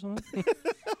Wines or something?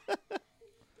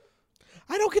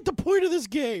 I don't get the point of this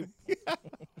game.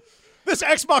 This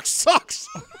Xbox sucks.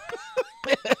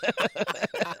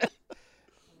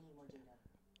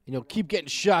 Keep getting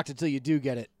shocked until you do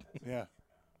get it. Yeah.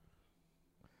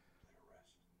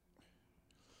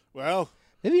 Well,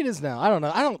 Maybe it is now. I don't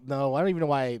know. I don't know. I don't even know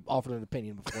why I offered an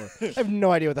opinion before. I have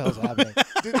no idea what the hell's happening.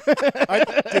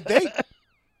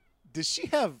 did she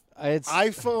have It's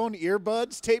iPhone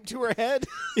earbuds taped to her head?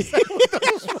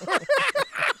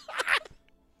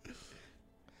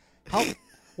 how,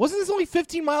 wasn't this only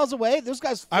 15 miles away? Those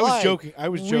guys fly I was joking. I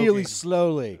was really joking.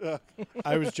 slowly.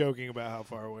 I was joking about how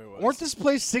far away it was. Wasn't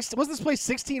this place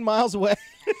 16 miles away?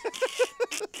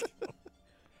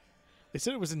 They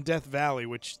said it was in Death Valley,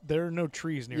 which there are no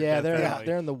trees near Yeah, Death Valley.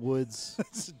 they're in the woods.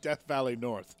 This is Death Valley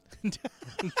North.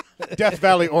 Death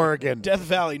Valley, Oregon. Death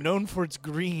Valley, known for its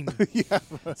green.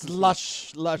 It's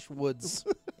lush woods.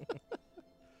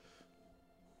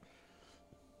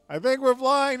 I think we're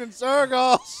flying in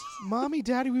circles. Mommy,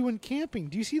 Daddy, we went camping.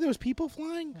 Do you see those people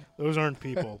flying? Those aren't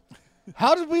people.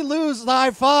 How did we lose the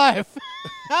high five?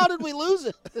 How did we lose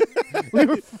it? We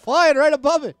were flying right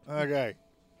above it. Okay.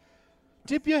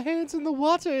 Dip your hands in the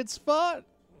water. It's fun.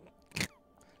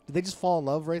 Did they just fall in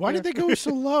love right Why there? did they go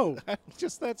so low?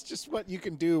 That's just what you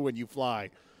can do when you fly.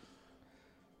 Of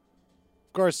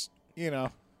course, do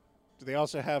they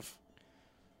also have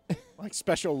like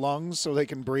special lungs so they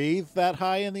can breathe that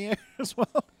high in the air as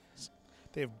well?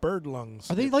 They have bird lungs.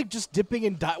 Are they like just dipping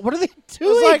and diving? What are they I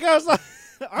doing? was like,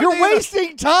 aren't You're they in a-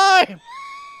 wasting time.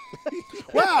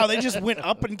 Wow, they just went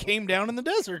up and came down in the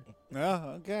desert.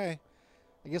 Oh, okay.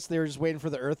 I guess they were just waiting for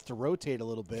the Earth to rotate a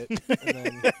little bit.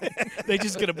 And, then, They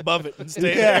just get above it and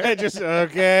stay there. Yeah, just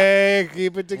okay.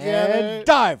 Keep it together. and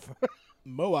dive.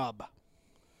 Moab.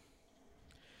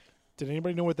 Did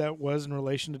anybody know what that was in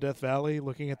relation to Death Valley,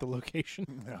 looking at the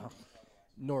location? No.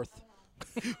 North.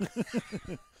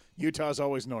 Utah's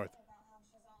always north.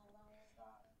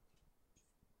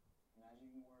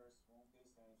 Imagining worse won't get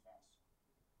us any faster.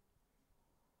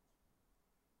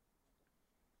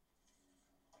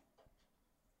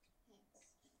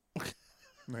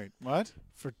 Wait, what?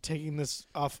 For taking this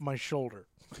off my shoulder.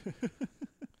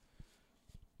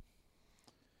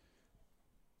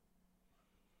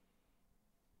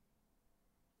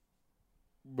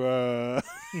 Do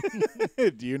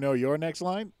you know your next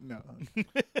line? No.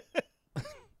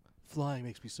 Flying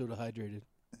makes me so dehydrated.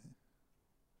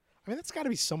 I mean, that's got to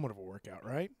be somewhat of a workout,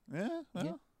 right? Yeah,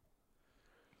 well,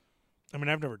 I mean,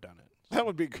 I've never done it. that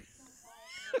would be.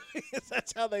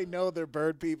 That's how they know they're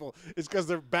bird people. It's because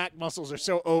their back muscles are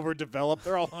so overdeveloped.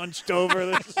 They're all hunched over.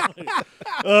 They're just like,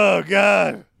 oh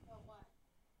God.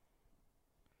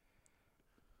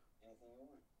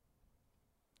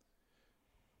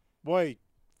 Boy,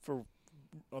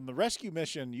 on the rescue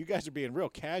mission, you guys are being real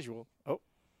casual. Oh,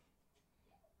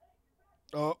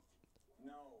 Oh,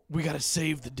 No. we gotta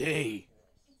save the day.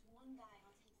 It's one guy.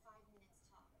 I'll take 5 minutes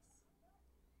tops.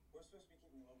 We're supposed to be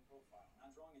keeping low profile,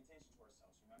 not drawing attention to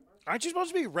ourselves, remember? aren't you supposed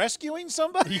to be rescuing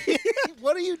somebody?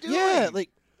 What are you doing? Yeah, like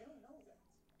You don't know that.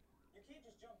 You can't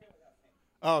just jump in without thinking.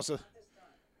 Oh, so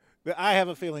I have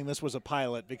a feeling this was a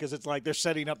pilot because it's like they're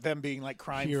setting up them being like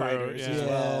crime Hero, fighters as yeah.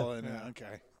 well. And Yeah.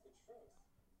 okay.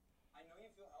 I know you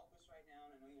feel helpless right now,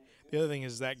 and I know you want to The other thing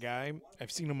is that guy,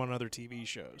 I've seen him on other TV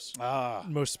shows. Ah.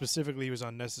 Most specifically, he was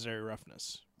on Necessary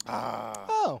Roughness.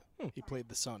 oh, He played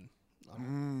the son.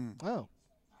 oh.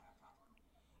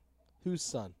 Whose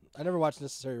son? I never watched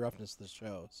Necessary Roughness, the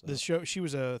show. So. The show, she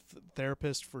was a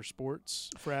therapist for sports,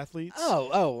 for athletes.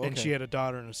 Oh, okay. And she had a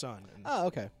daughter and a son. And Oh,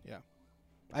 okay. yeah.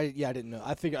 I didn't know.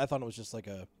 I thought it was just like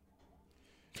a.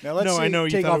 Now let's No, see. I know you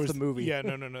take thought off it was the movie. Yeah,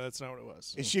 no, that's not what it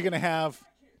was. Is she gonna have?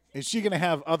 Is she gonna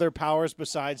have other powers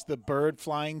besides the bird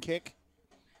flying kick?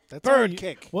 That's all Bird you-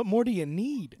 kick. What more do you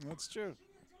need? That's true.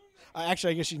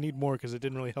 Actually, I guess you need more because it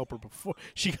didn't really help her before.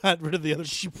 She got rid of the other.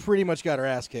 She pretty much got her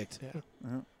ass kicked.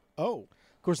 Oh,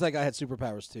 Of course, that guy had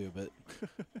superpowers too, but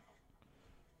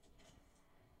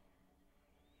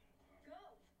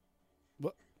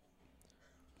what?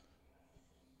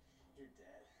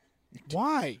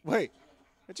 Why? Wait,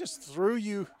 it just threw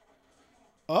you.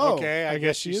 Oh, Okay, I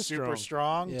guess she she's is super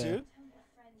strong Yeah. too. Tell your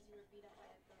friends you were beat up by a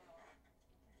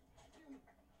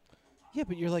girl. yeah,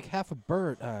 but you're like half a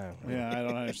bird. Yeah, I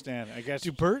don't understand. I guess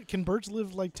Can birds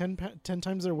live like 10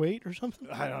 times their weight or something?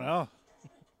 I don't know.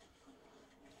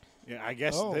 Yeah, I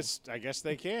guess Oh. I guess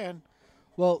they can.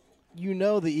 Well, you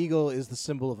know the eagle is the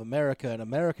symbol of America, and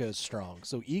America is strong.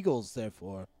 So eagles,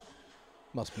 therefore,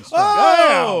 must be strong.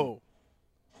 Oh!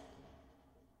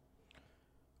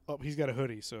 Oh, he's got a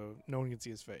hoodie, so no one can see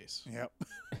his face. Yep.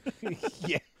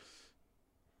 yeah.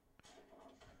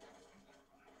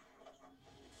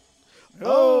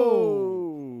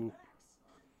 Oh.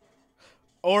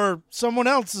 Or someone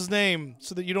else's name,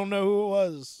 so that you don't know who it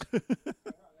was.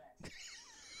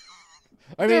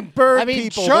 I They're mean, bird I mean,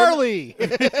 people. Charlie.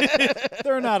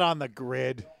 They're not on the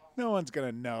grid. No one's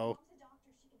gonna know.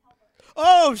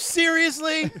 Oh,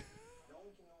 seriously?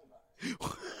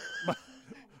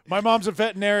 My mom's a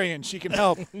veterinarian. She can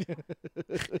help.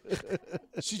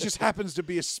 She just happens to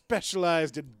be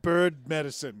specialized in bird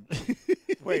medicine.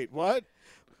 Wait, what?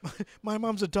 My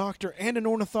mom's a doctor and an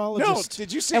No, ornithologist.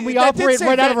 did you say? and we that did operate say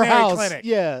right out of her veterinary house. Clinic.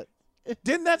 Yeah.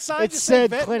 Didn't that sign It just say said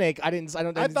vet? clinic. I didn't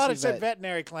I thought see it said vet.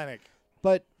 veterinary clinic.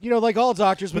 But you know, like all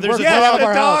doctors, we there's work a right dog- out of Yeah,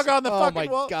 our the dog house. on the oh fucking my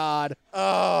wall. god!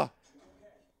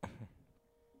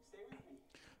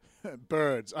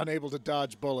 Birds unable to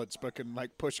dodge bullets, but can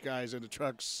like push guys into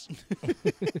trucks.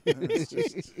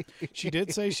 She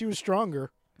did say she was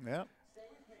stronger. Yeah,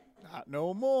 not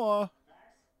no more.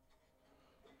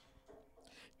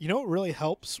 You know what really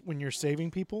helps when you're saving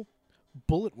people?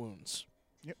 Bullet wounds.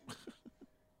 Yep. You're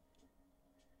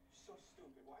so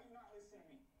stupid. Why are you not listening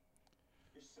to me?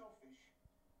 You're selfish.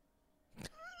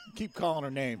 Keep calling her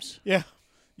names. Yeah.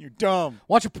 You're dumb.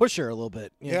 Why don't you push her a little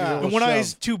bit? You know, Yeah. give her a And little one shove.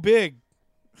 eye's too big.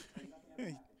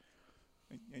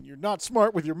 And you're not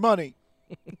smart with your money.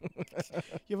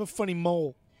 You have a funny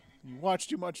mole. You watch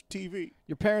too much TV.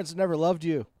 Your parents never loved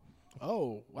you.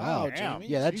 Oh, Wow, damn. Jamie.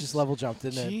 Yeah, that just level jumped,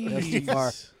 didn't it? That's too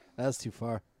far. That's too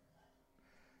far.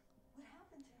 What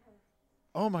happened to her?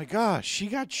 Oh my gosh. She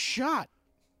got shot.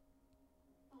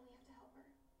 Oh, we have to help her.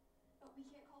 But we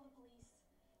can't call the police.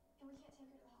 And we can't take her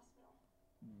to the hospital.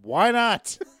 Why not?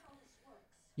 That's how this works.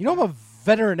 You know I'm a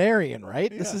veterinarian, right?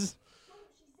 This Yeah. is. No,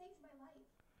 she saved my life.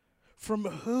 From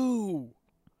who?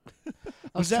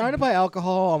 I was trying to buy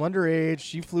alcohol. I'm underage.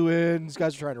 She flew in. These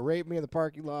guys are trying to rape me in the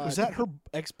parking lot. Was that her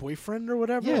ex-boyfriend or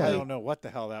whatever? Yeah. I don't know what the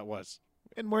hell that was.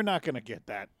 And we're not going to get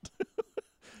that.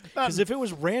 Because if it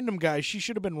was random guys, she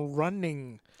should have been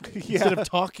running instead of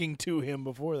talking to him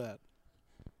before that.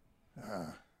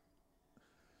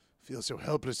 Feel so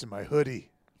helpless in my hoodie.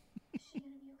 Is she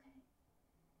gonna be okay?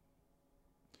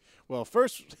 Well,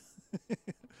 first,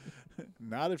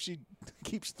 not if she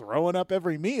keeps throwing up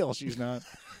every meal. She's not.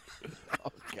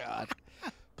 Oh God!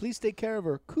 Please take care of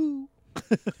her. Coo.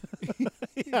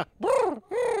 Yeah.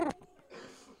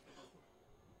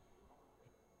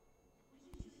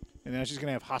 And now she's going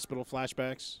to have hospital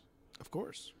flashbacks. Of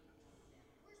course.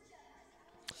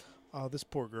 Oh, this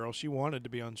poor girl. She wanted to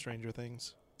be on Stranger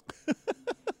Things.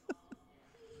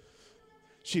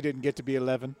 She didn't get to be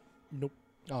 11. Nope.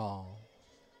 Oh.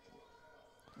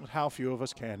 But how few of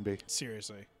us can be.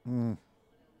 Seriously. I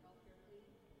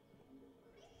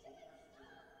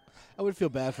would feel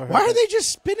bad for her. Why are they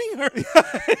just spinning her? This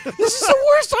is the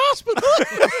worst hospital.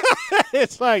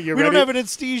 It's like you're We ready. don't have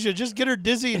anesthesia. Just get her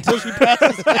dizzy until she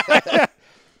passes.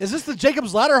 Is this the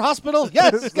Jacob's Ladder Hospital?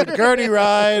 Yes. the gurney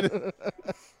ride.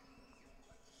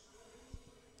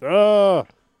 Oh,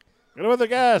 get it with the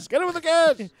gas. Get it with the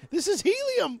gas. This is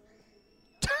helium.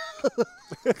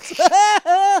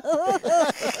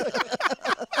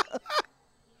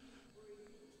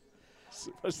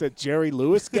 What's that, Jerry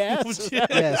Lewis gas?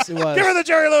 Yes, it was. Give her the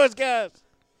Jerry Lewis gas.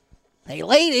 Hey,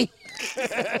 lady.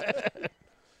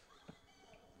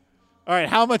 All right,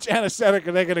 how much anesthetic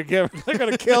are they going to give? They're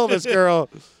going to kill this girl.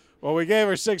 Well, we gave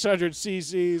her 600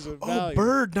 cc's of Oh, Valium.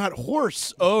 bird, not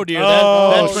horse. Oh, dear.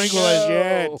 Oh, that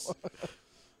tranquilized. shit.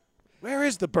 Where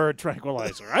is the bird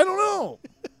tranquilizer? I don't know.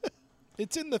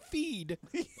 It's in the feed.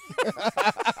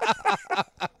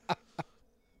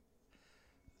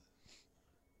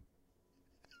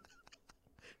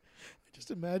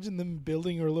 Just imagine them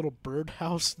building her little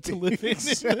birdhouse to live in.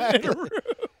 In a room.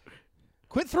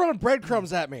 Quit throwing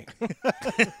breadcrumbs at me.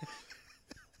 They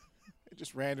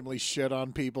just randomly shit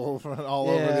on people all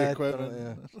over the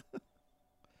equipment. yeah.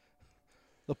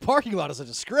 The parking lot is a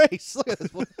disgrace. Look at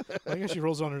this. I guess she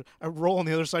rolls on her. I roll on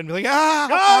the other side and be like, ah! Oh,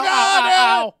 God!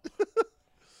 Ow.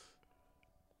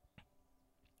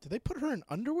 Did they put her in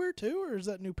underwear too, or is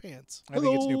that new pants? I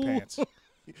think it's new Hello? pants.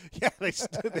 Yeah, they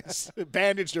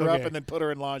bandaged her up Okay. and then put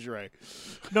her in lingerie.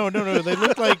 No. They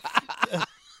look like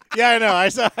Yeah, I know. I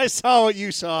saw what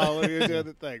you saw when you were doing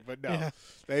the thing, but no,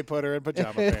 they put her in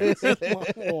pajama pants.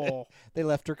 oh. They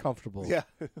left her comfortable. Yeah,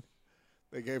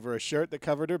 they gave her a shirt that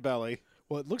covered her belly.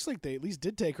 Well, it looks like they at least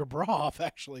did take her bra off.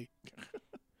 Actually,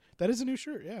 that is a new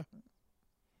shirt. Yeah.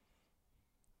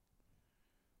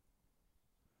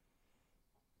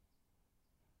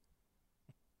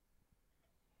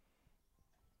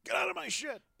 Get out of my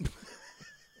shit.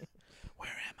 Where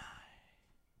am I?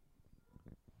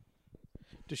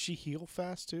 Does she heal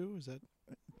fast too? Is that?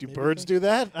 Do Maybe birds they- do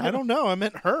that? I don't know. I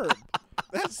meant her.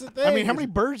 That's the thing. I mean, how many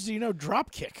birds do you know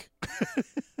drop kick?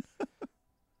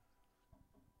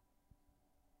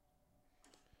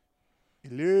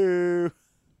 Hello.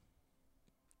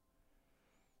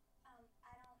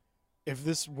 If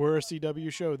this were a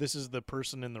CW show, this is the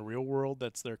person in the real world.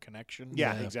 That's their connection.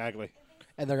 Yeah, Yeah. exactly.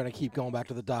 And they're going to keep going back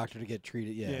to the doctor to get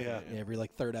treated. Yeah. Yeah. Every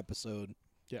like third episode.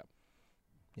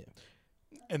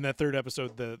 And that third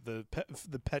episode, the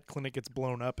pet clinic gets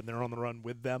blown up, and they're on the run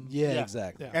with them. Yeah, Yeah.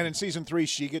 exactly. Yeah. And in season 3,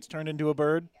 she gets turned into a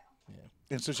bird. Yeah.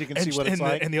 And so she can And, see what it's and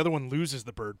like. and the other one loses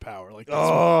the bird power. Like,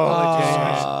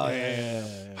 Oh, yeah.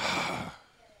 yeah.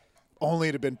 Only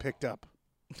it had been picked up.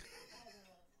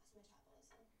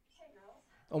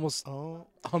 Almost oh,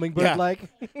 hummingbird like.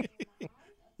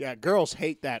 Yeah, girls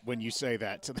hate that when you say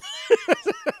that to them.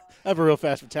 I have a real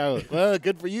fast mentality. Well,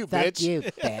 good for you, Fuck bitch. you,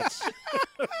 bitch.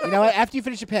 You know what? After you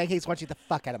finish your pancakes, why don't you get the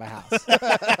fuck out of my house?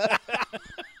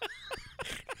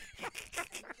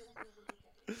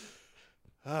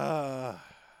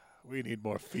 We need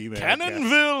more female. guests.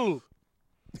 Cannonville.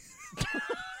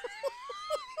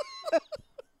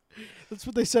 That's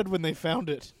what they said when they found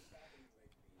it.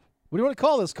 What do you want to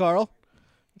call this, Carl?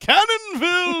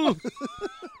 Cannonville.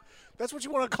 That's what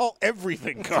you want to call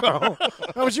everything, Carl.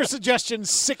 That was your suggestion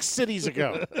 6 cities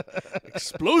ago.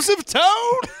 Explosive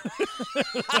town.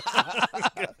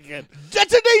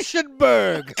 Detonation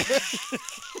Berg.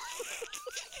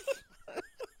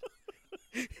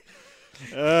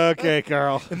 Okay,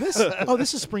 Carl. And this,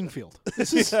 this is Springfield.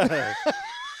 This is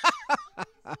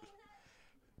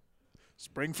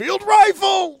Springfield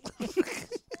Rifle.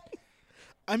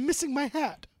 I'm missing my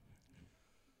hat.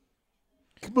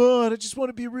 Come on, I just want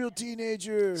to be a real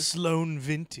teenager. Sloan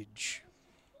Vintage.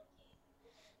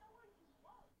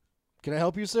 Can I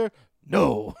help you, sir?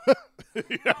 No.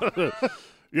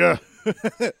 Yeah.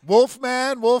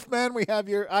 Wolfman, we have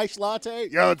your iced latte.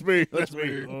 Yeah, it's me. That's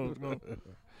me. Oh, no.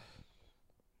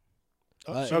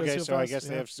 Oh, she Okay, goes so I fast, guess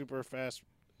they yeah. have super fast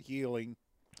healing.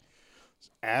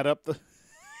 Add up the.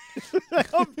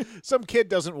 Some kid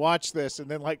doesn't watch this and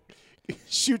then like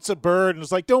shoots a bird and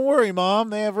is like, "Don't worry,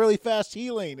 Mom. They have really fast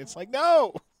healing." It's like, no.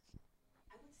 I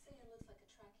would say it looks like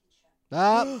a tracking shot,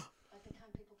 like the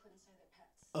kind people put inside their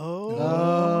pets.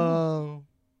 Oh.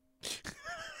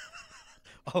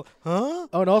 Oh. Huh?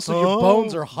 Oh, and also your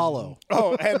bones are hollow.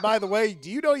 Oh, and by the way, do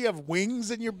you know you have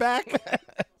wings in your back? Have grown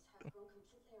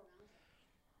completely around it.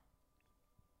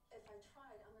 If I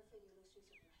tried, I'm afraid you lose use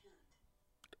of your hand.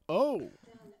 Oh.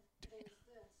 Then there's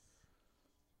this.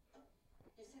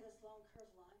 You see this long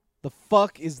curved line? The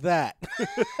fuck is that?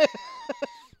 Secondary skeletal.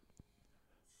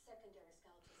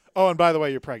 Oh, and by the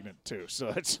way, you're pregnant too, so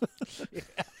it's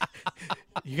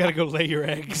You got to go lay your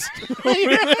eggs.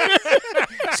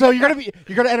 So you're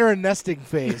gonna enter a nesting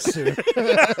phase soon.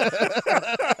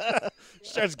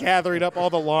 starts gathering up all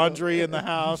the laundry in the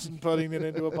house and putting it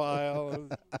into a pile.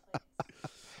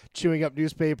 Chewing up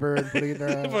newspaper and putting it in her.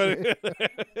 I'm not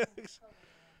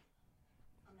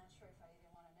sure if I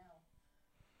even want to know.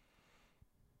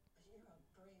 But you're a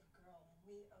brave girl, and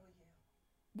we owe you.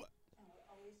 And we'll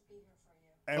always be here for you.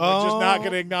 And we're just not Oh.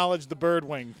 going to acknowledge the bird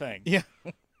wing thing. Yeah.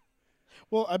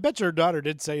 Well, I bet your daughter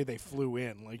did say they flew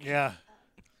in. Like, Yeah.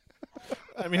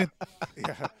 I mean,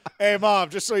 Yeah. Hey, Mom,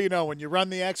 just so you know, when you run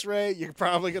the X-ray, you're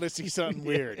probably going to see something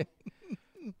weird.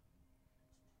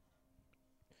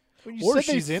 When you Or said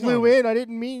she's they in flew on it. in, I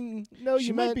didn't mean. No, she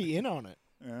you might meant. be in on it.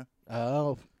 Yeah.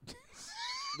 Oh,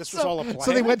 This was all a plan.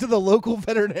 so they went to the local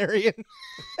veterinarian.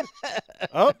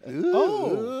 Oh,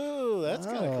 Oh. ooh, that's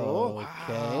kind of cool.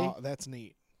 Okay. Wow, that's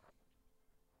neat.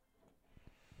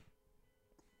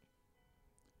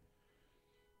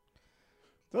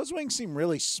 Those wings seem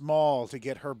really small to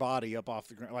get her body up off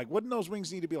the ground. Like, wouldn't those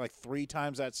wings need to be like 3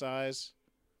 times that size?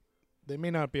 They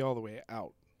may not be all the way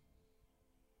out.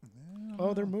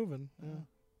 Oh, they're moving. Yeah.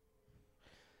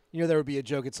 You know, there would be a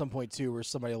joke at some point too, where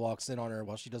somebody walks in on her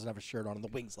while she doesn't have a shirt on, and the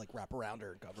wings like wrap around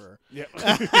her and cover her. Yeah.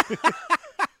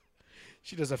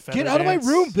 She does a feather Get out of my dance.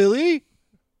 room, Billy!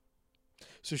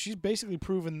 So she's basically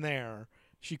proven there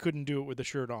she couldn't do it with the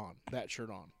shirt on, that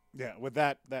shirt on. Yeah, with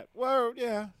that, well,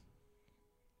 yeah.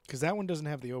 Because that one doesn't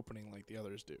have the opening like the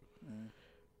others do.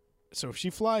 So if she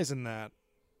flies in that,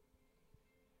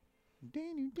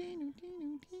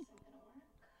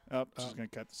 Oh, she's going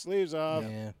to cut the sleeves off.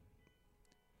 Yeah.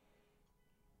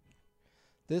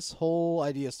 This whole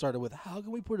idea started with, how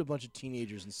can we put a bunch of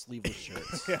teenagers in sleeveless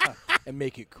shirts and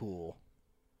make it cool?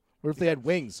 What if they had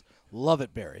wings? Love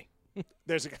it, Barry.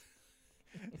 There's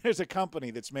a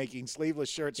company that's making sleeveless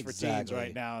shirts for teens Exactly.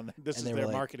 right now, and this And is they were their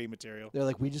like- marketing material. They're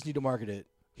like, we just need to market it.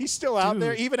 He's still out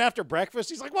there, even after breakfast.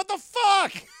 He's like, "What the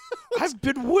fuck? I've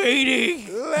been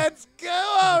waiting. Let's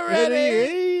go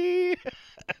already!"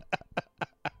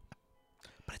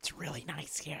 But it's really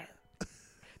nice here.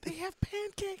 They have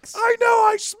pancakes. I know,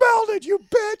 I smelled it, you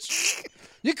bitch.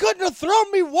 You couldn't have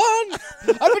thrown me one!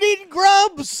 I've been eating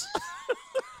grubs!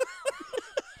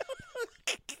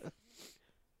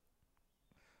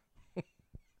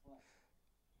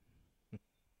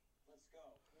 Let's go.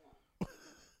 Come on.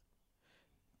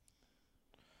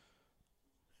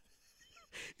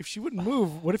 If she wouldn't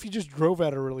move, what if you just drove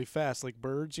at her really fast, like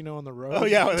birds, on the road? Oh,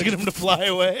 yeah. to get them to fly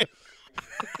away.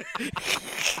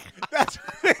 That's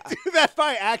they do that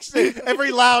by accident.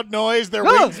 Every loud noise, their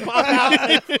wings pop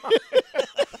out.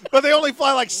 But they only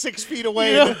fly like 6 feet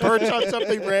away and then perch on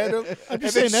something random. I'm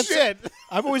just and saying, then that's-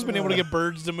 I've always been able to get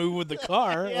birds to move with the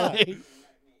car. Yeah. Like,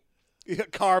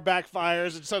 shit. Car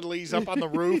backfires and suddenly he's up on the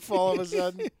roof all of a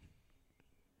sudden.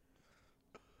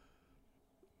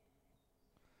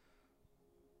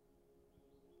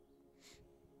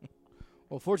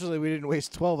 Well, fortunately, we didn't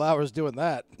waste 12 hours doing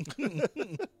that.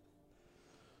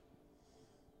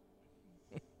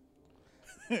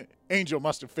 Angel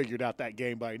must have figured out that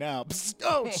game by now. Psst.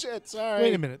 Oh shit! Sorry.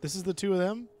 wait a minute. This is the two of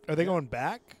them? Are they going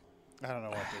back? I don't know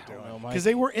what they're doing. Because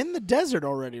they were in the desert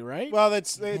already, right? Well,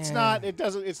 it's not. It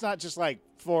doesn't. It's not just like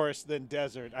forest then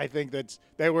desert. I think that's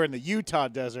they were in the Utah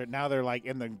desert. Now they're like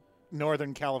in the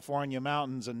Northern California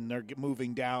mountains, and they're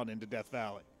moving down into Death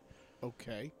Valley.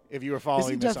 okay. If you were following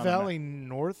Isn't this Death on the map. Valley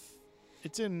north?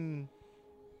 It's in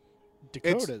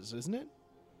Dakotas, isn't it?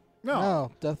 No,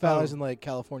 Death Valley's in like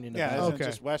California, Yeah, Nevada. isn't Okay. it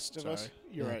just west of Sorry. us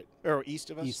You're Yeah. right. or east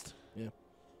of us? East. Yeah.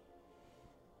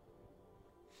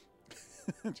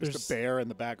 Just There's- a bear in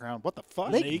the background. What the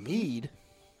fuck? Lake Mead.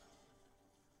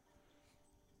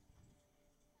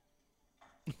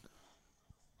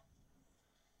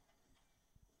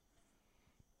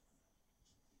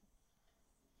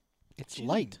 It's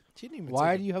light. She didn't even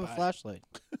Why say do you have a goodbye. flashlight?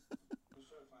 We'll try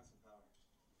to find some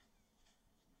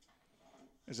power.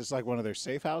 Is this like one of their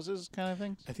safe houses kind of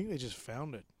things? I think they just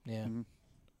found it. Yeah. Mhm.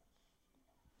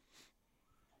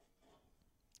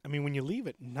 I mean, when you leave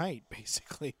at night,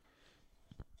 basically.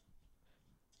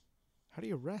 How do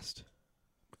you rest?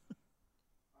 I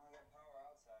got power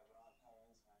outside, but I don't have power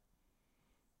inside.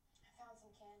 I found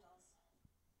some candles.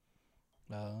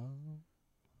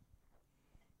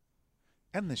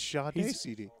 And the Sade He's-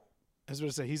 CD. I was going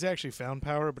to say, he's actually found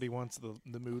power, but he wants the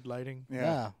mood lighting.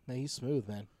 Yeah. No, he's smooth,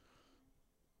 man.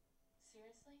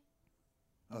 Seriously?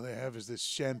 All they have is this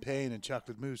champagne and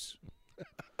chocolate mousse.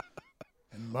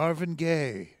 And Marvin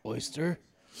Gaye. Oyster.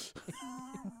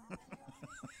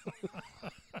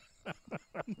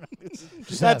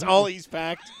 That's all he's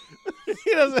packed.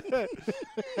 He doesn't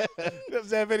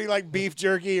have any like beef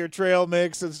jerky or trail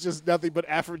mix. It's just nothing but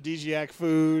aphrodisiac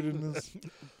food and this.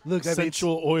 Look,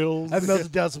 Essential oils. I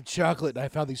melted down some chocolate and I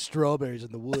found these strawberries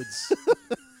in the woods.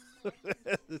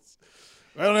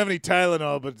 I don't have any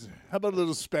Tylenol, but how about a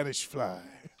little Spanish fly?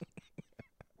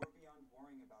 We're beyond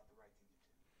worrying about the right thing to do.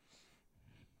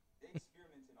 They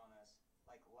experimented on us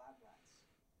like lab rats.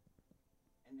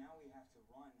 And now we have to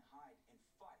run, hide, and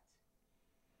fight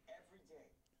every day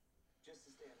just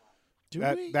to stay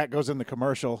alive. That goes in the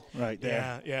commercial right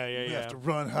there. Yeah. You have to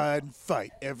run, hide, and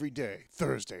fight every day.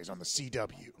 Thursdays on the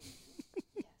CW.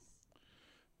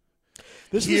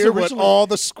 This Hear was what all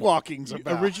the squawking's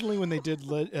about. originally when they did,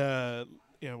 was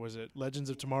it Legends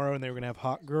of Tomorrow, and they were going to have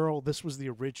Hot Girl. This was the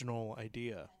original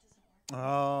idea.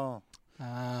 Oh.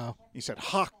 Oh. You said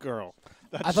hot girl.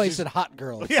 I thought you said hot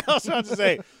girl. Yeah, I was about to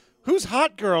say, who's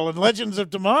hot girl in Legends of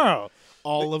Tomorrow?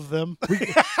 All of them.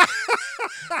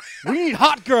 We need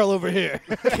hot girl over here.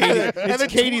 It's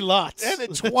Katie Lotz. And the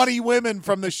 20 women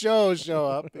from the show show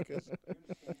up because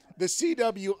the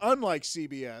CW, unlike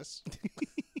CBS,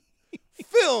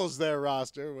 fills their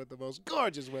roster with the most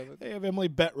gorgeous women. They have Emily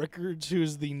Bett Rickards,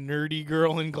 who's the nerdy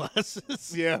girl in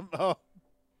glasses. Yeah. Oh.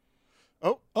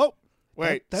 Oh,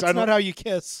 Wait. that's son- not how you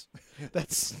kiss.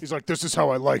 That's He's like, this is how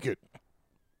I like it.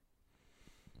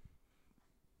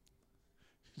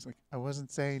 She's like, I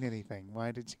wasn't saying anything.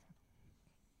 Why did you?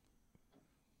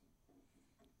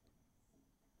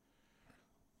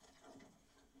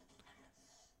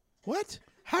 what?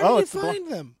 How Oh, did it's you the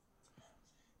find them?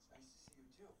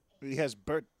 He has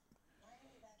Bert.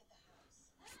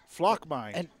 Flock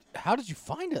mind. And how did you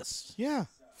find us? Yeah.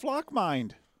 Flock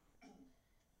mind. The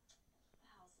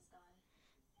house is gone.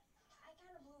 I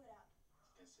kind of blew it up.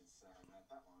 Guess it's not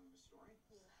that long of a story.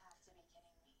 You have to be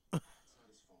kidding me. It's not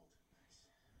his fault, Max.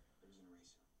 There was an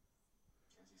eraser.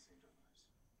 Kenzie saved our lives.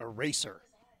 Eraser.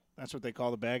 That's what they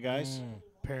call the bad guys.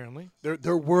 Apparently.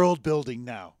 They're world building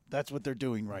now. That's what they're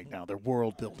doing right now. They're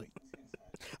world building.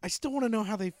 I still want to know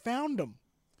how they found them.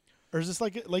 Or is this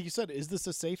like you said, is this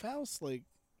a safe house like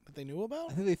that they knew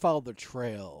about? I think they followed the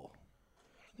trail.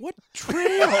 What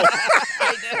trail?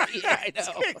 I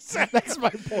know. That's my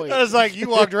point. I was like, you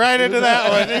walked right into that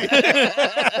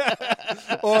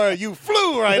one. Or you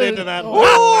flew right into that one.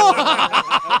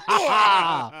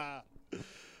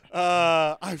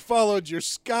 I followed your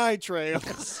sky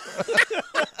trails.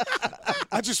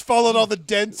 I just followed all the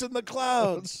dents in the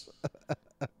clouds.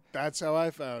 That's how I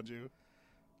found you.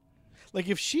 Like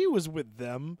if she was with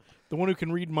them, the one who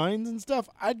can read minds and stuff,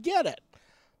 I'd get it.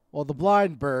 Well, the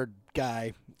blind bird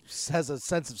guy has a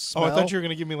sense of smell. Oh, I thought you were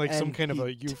gonna give me like some and kind of he- a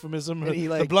euphemism. and he, The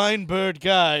like- blind bird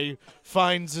guy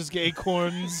finds his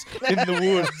acorns in the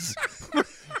woods.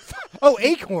 Oh,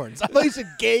 acorns. I thought you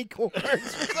said gay corns.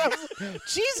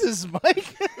 Jesus,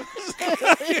 Mike.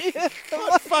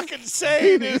 What fucking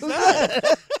saying is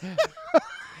that?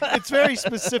 It's very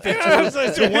specific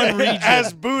to one region.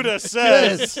 As Buddha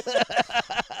says,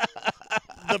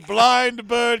 the blind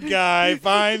bird guy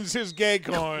finds his gay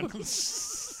corns.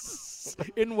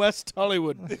 in West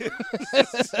Hollywood.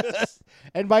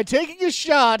 And by taking a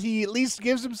shot, he at least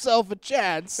gives himself a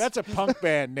chance. That's a punk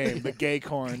band name, the Gay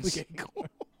Corns.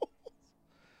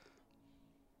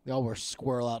 They all wear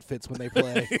squirrel outfits when they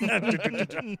play.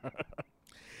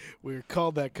 We're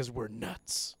called that because we're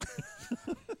nuts.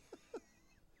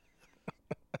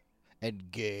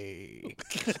 And gay.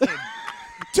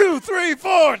 2, 3,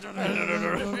 4. What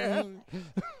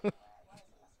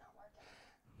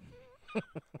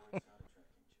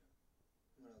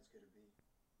else could it be?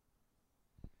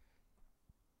 Well,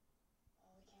 we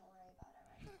can't worry about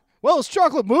it right now. Well, it's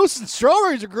chocolate mousse and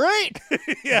strawberries are great.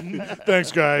 Yeah.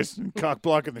 Thanks, guys. Cock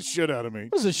blocking the shit out of me.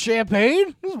 This is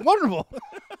champagne. This is wonderful.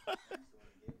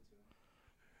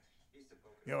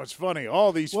 You know, it's funny.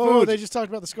 All these Whoa, foods. they just talked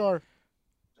about the scar.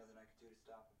 Nothing I could do to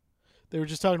stop him. They were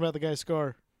just talking about the guy's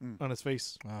scar on his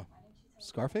face. Wow.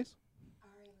 Scarface?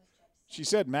 Ari was gypsy. She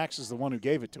said Max is the one who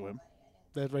gave it to him.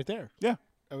 That right there. Yeah.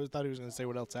 I thought he was going to say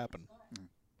what else happened,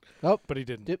 Oh, but he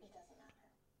didn't. Dip.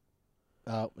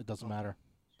 It doesn't matter.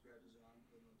 Grabbed his arm,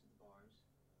 put him up to the bars,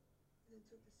 and then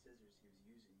took the scissors he was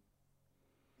using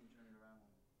and turned it around on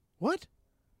him. What?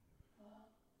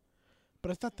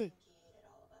 But I thought He that. hated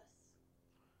all of us.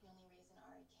 The only reason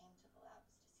Ari came to the lab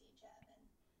was to see Jeb, and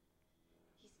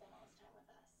he spent all his time with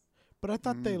us. But I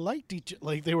thought they liked each.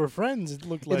 Like they were friends. It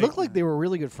looked It like. looked like they were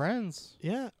really good friends.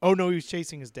 Yeah. Oh no, he was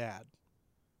chasing his dad.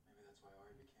 Maybe that's why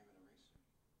Ari became an eraser.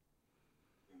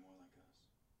 Be more like us.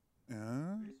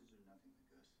 Erasers are nothing like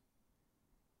us.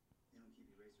 They don't keep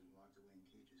erasers locked away in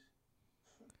cages.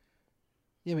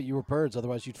 Yeah, but you were birds.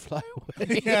 Otherwise, you'd fly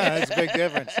away. Yeah, that's a big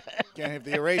difference. Can't, if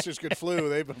the erasers could flew,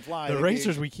 they've been flying. The They'd be-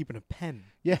 racers we keep in a pen.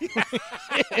 Yeah.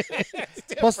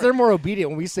 Plus, they're more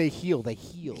obedient. When we say heal, they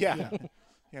heal. Yeah.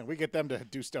 Yeah, we get them to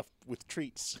do stuff with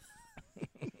treats.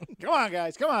 Come on,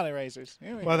 guys. Come on, erasers.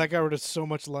 Here we Wow, go. that got rid of so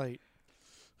much light.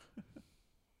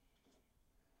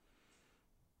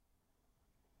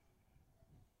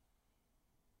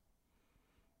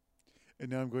 And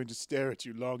now I'm going to stare at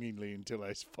you longingly until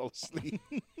I fall asleep.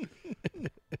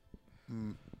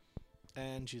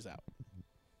 And she's out.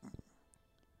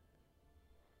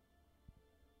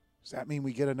 Does that mean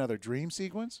we get another dream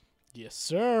sequence? Yes,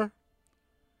 sir.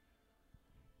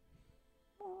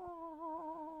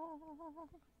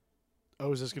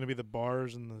 Oh, is this going to be the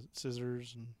bars and the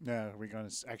scissors? And No, are we going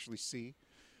to actually see?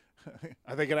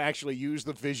 Are they going to actually use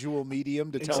the visual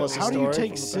medium to tell us a how do story? you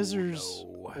take scissors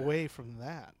away from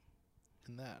that?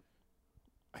 And that.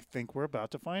 I think we're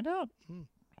about to find out.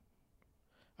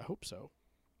 I hope so.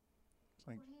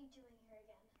 What are you doing here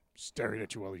again? Staring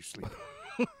at you while you sleep.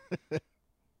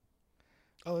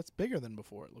 Oh, it's bigger than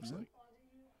before, it looks like.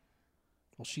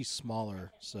 Well, she's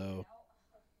smaller, so.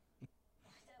 Dad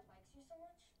likes you so much?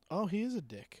 Oh, he is a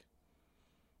dick.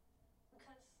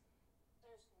 Because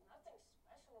there's nothing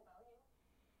special about you.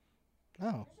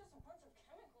 Oh. There's just a bunch of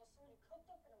chemicals somebody cooked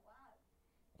up in a lab.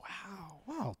 Wow.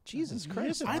 Wow. Jesus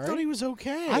Christ. I thought he was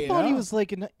okay. I thought he Yeah. was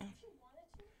like. If you wanted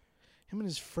to, Him in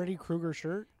his Freddy Krueger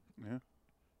shirt. Yeah.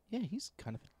 Yeah, he's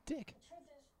kind of a dick. the truth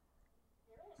is,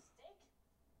 you're a mistake.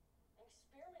 An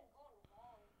experiment gone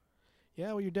wrong.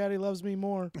 Yeah, well, your daddy loves me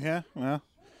more. Yeah, well,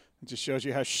 it just shows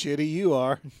you how shitty you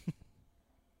are. How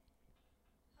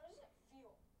does it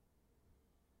feel to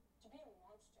be a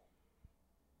monster?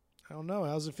 I don't know.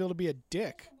 How does it feel to be a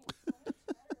dick? It would be so much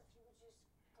better if you would just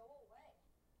go away.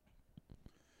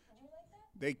 Would you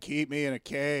like that? They keep me in a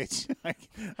cage.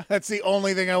 That's the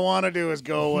only thing I want to do is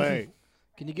go away.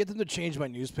 Can you get them to change my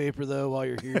newspaper, though, while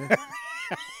you're here?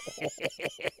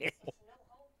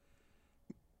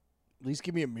 At least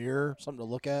give me a mirror, something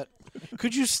to look at.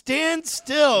 Could you stand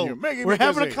still? You're making We're me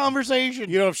having a dizzy. conversation.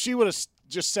 You know, if she would have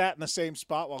just sat in the same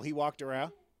spot while he walked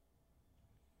around.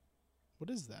 What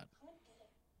is that?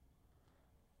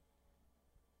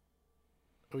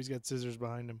 Oh, he's got scissors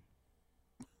behind him.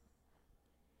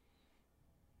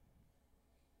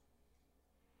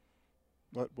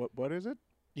 What is it?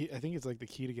 I think it's like the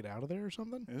key to get out of there or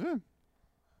something. Is it?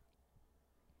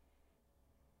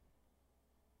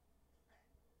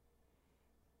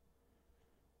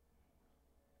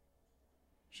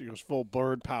 She goes full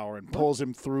bird power and pulls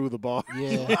him through the bar.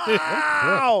 Yeah.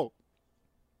 Ow!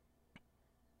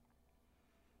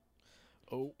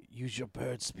 Oh, Use your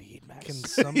bird speed, Max. can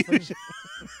something?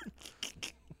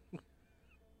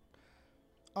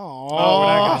 Oh, we're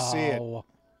not gonna see it. Oh.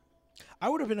 I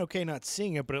would have been okay not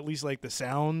seeing it, but at least like the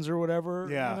sounds or whatever.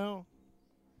 Yeah. You know?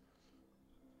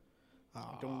 Dun,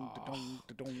 dun, dun,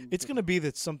 dun, dun, It's dun. going to be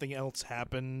that something else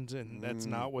happened, and that's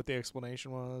not what the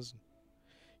explanation was.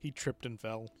 He tripped and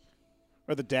fell.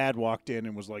 Or the dad walked in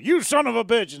and was like, "You son of a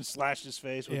bitch," and slashed his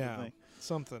face with the Yeah, thing.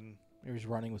 something. He was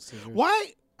running with scissors.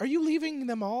 Why are you leaving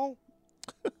them all?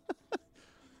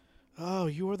 Oh,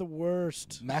 you are the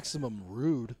worst. Maximum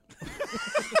rude.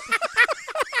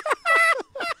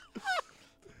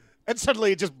 And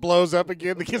suddenly it just blows up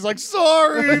again. The kid's like,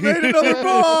 "Sorry, I made another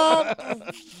bomb."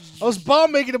 I was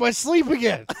bomb making in my sleep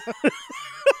again.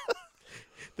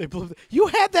 They blew. You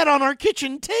had that on our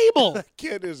kitchen table.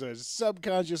 Kid is a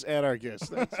subconscious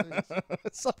anarchist.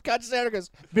 Subconscious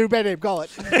anarchist. Very bad name. Call it.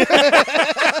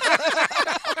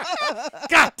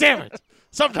 God damn it!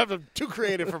 Sometimes I'm too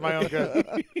creative for my own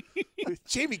good.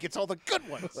 Jamie gets all the good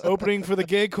ones. Opening for the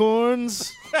gay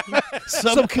corns.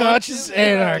 Subconscious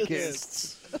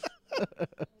anarchists. I was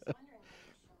wondering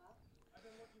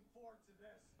when you'd show up.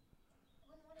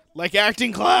 Like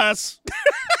acting class.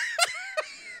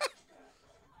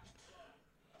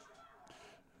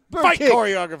 Fight kick.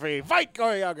 choreography. Fight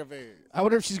choreography. I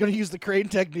wonder if she's going to use the crane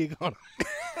technique on him.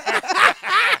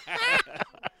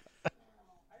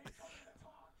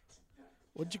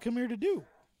 What'd you come here to do?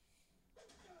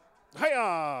 Hiya!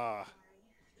 I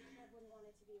wouldn't want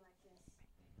it to be like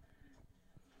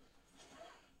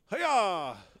this.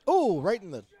 Hiya! Oh, right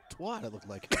in the twat, it looked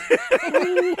like.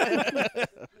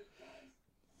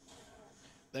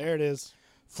 There it is.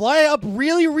 Fly up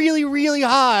really, really, really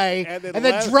high And then and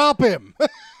then let- drop him.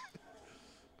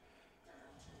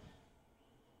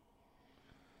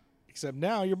 Except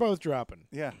now you're both dropping.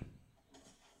 Yeah.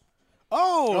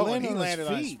 Oh, Oh, landed and he on landed his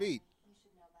on his feet. feet.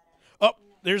 Oh,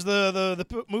 there's the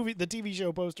movie, the TV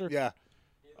show poster. Yeah.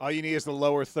 All you need is the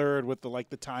lower third with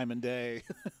the time and day.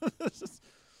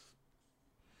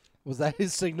 Was that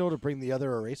his signal to bring the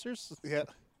other erasers? Yeah.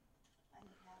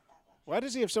 Why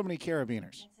does he have so many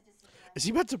carabiners? Is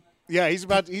he about to? Yeah, he's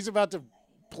about to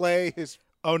play his.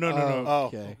 Oh no. Oh,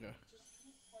 Okay.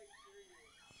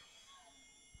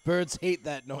 Birds hate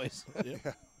that noise.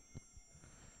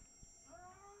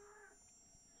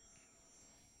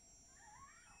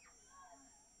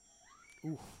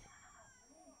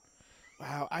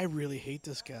 Wow, I really hate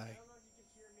this guy.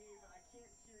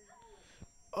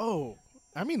 Oh,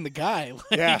 I mean the guy. Like,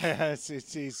 yeah.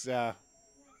 He's.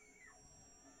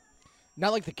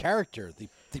 Not like the character. The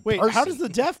Wait, how person. does the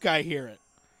deaf guy hear it?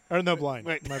 Or no, blind.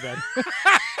 Wait. My bad.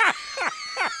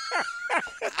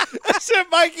 Said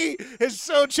Mikey is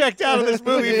so checked out of this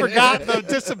movie, forgot the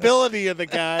disability of the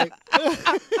guy.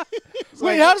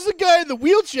 Wait, how does the guy in the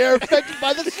wheelchair affected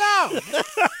by the sound?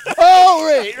 Oh,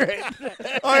 right.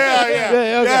 Oh yeah.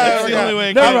 okay. That's the only way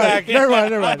it Never comes mind. back. Never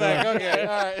mind. I'm back. Okay,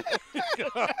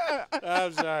 all right.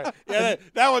 I'm sorry. Yeah,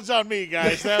 that one's on me,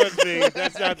 guys. That was me.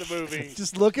 That's not the movie.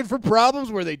 Just looking for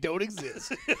problems where they don't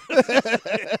exist.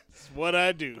 It's what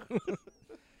I do.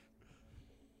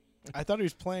 I thought he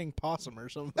was playing possum or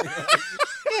something.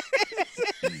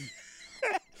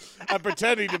 I'm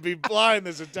pretending to be blind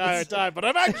this entire time, but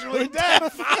I'm actually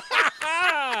deaf.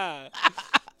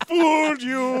 Fooled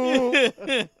you.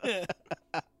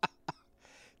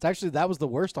 It's actually, that was the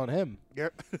worst on him.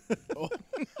 Yep.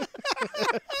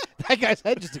 That guy's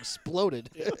head just exploded.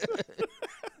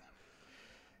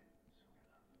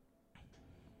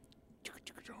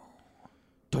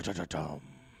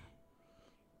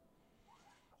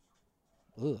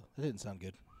 Ugh, that didn't sound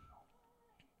good.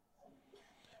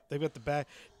 They've got the back.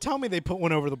 Tell me they put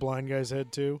one over the blind guy's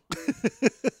head too.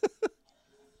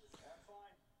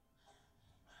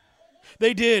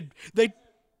 They did.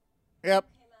 Yep.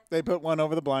 They put one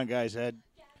over the blind guy's head.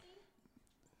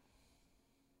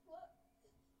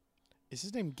 Is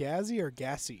his name Gazzy or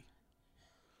Gassy?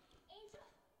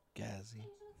 Gazzy.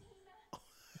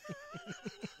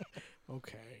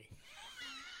 Okay.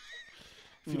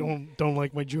 If you don't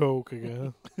like my joke, I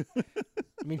guess.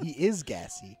 I mean, he is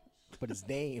gassy, but his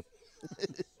name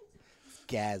is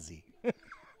Gazzy.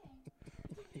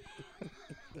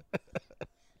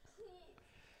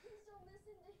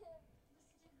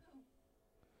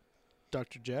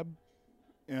 Dr. Jeb.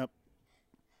 Yep.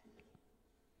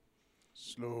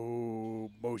 Slow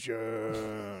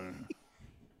motion.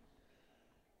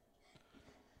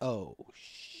 Oh,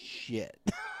 shit.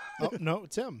 Oh no,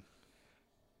 it's him.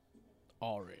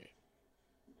 All right.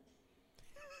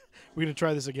 We gonna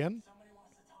try this again?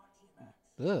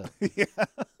 Ugh. Yeah.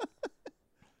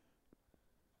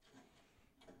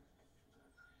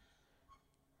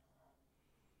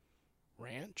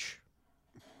 Ranch.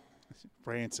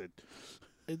 Rancid.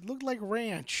 It looked like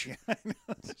ranch. I know.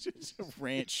 It's just a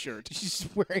ranch shirt. She's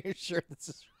wearing a shirt that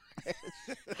says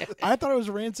I thought it was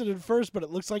rancid at first, but it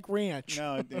looks like ranch.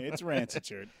 No, it's a rancid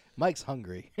shirt. Mike's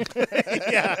hungry.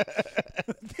 Yeah.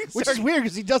 Which is weird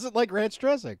because he doesn't like ranch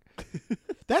dressing.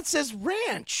 That says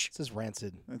ranch. It says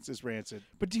rancid. That's just rancid.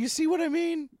 But do you see what I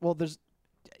mean? Well, there's...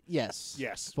 Yes.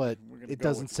 Yes. But We're gonna it go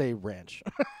doesn't with- say ranch.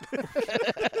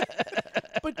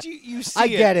 But you see I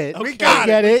get it. We I got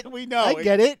get it. We know. I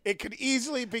get it. It could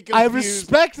easily be I confused.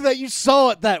 respect that you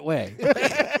saw it that way.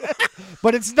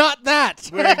 But it's not that.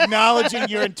 We're acknowledging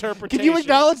your interpretation. Can you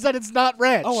acknowledge that it's not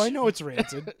ranch? Oh, I know it's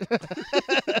rancid.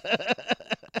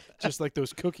 Just like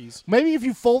those cookies. Maybe if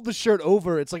you fold the shirt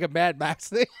over, it's like a Mad Max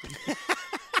thing.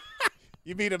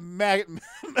 You mean a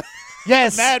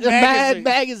Yes, Mad a Mad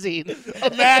Magazine. Magazine. a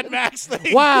Mad Max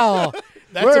thing? Wow.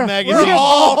 That's We're- a magazine. We're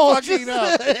all all fucking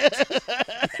up.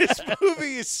 This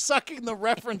movie is sucking the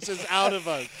references out of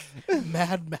us.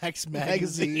 Mad Max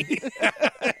magazine.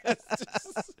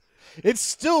 It's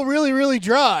still really, really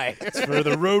dry. It's for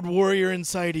the road warrior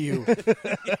inside of you.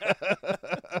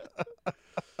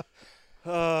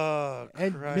 Oh,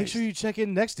 And make sure you check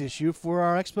in next issue for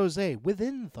our expose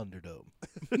within Thunderdome.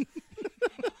 Really hard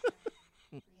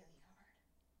to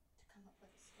come up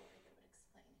with a story that would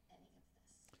explain any of this.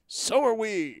 So are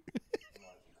we.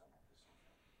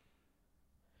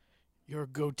 Your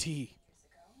goatee. Years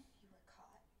ago, you were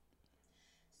caught.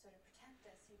 So to protect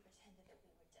us, you pretended that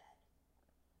we were dead.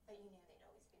 But you knew they'd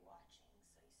always be watching, so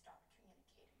you stopped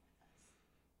communicating with us.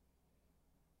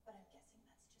 But I'm guessing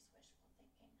that's just wishful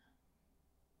thinking, huh?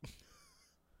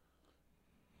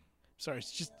 Sorry,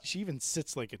 it's just she even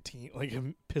sits like a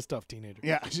pissed off teenager.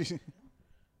 Yeah. That it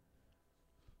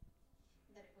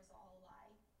was all a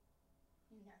lie.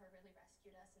 You never really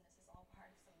rescued us, and this is all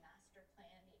part of some master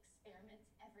plan, the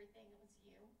experiments, everything. It was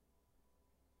you.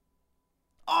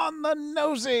 On the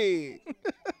nosy.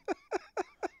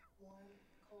 Warm,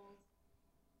 cold,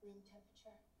 room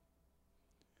temperature.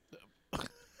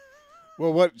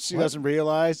 Well, what she doesn't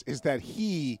realize is that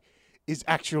he is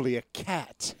actually a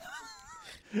cat.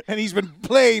 And he's been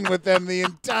playing with them the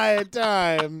entire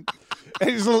time. And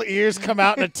his little ears come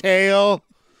out in a tail.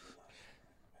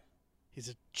 He's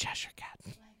a Cheshire cat.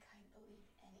 Like I believe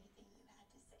anything you had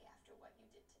to say after what you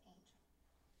did to Angel.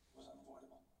 Was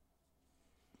unavoidable.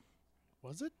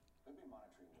 Was it? We've been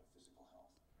monitoring your physical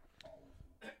health. All of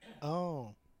you.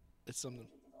 Oh, it's something. If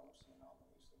you develop some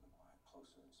anomalies that require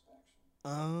closer inspection.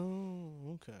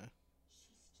 Oh, okay.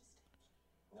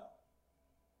 No.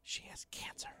 She has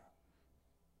cancer.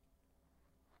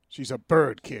 She's a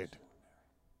bird kid.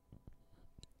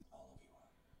 All of you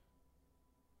are.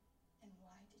 And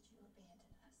why did you abandon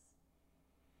us?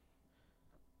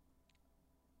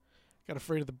 Got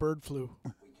afraid of the bird flu.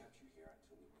 We kept you here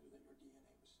until we knew that your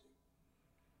DNA was stable.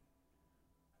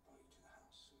 I brought you to the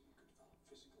house so you could develop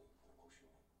physically and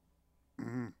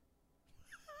emotionally.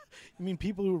 You mean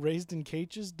people who are raised in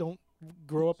cages don't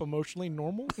grow up emotionally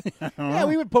normal? Yeah,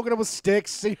 we would poke it up with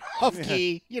sticks, off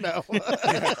key, you know.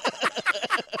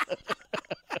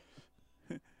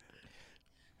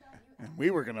 And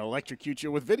we were going to electrocute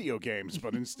you with video games,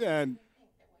 but instead, Think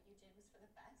that what you did was for the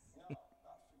best?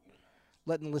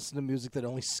 Letting them listen to music that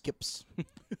only skips.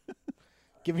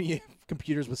 Giving you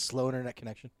computers with slow internet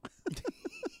connection. Why do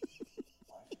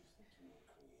you think you were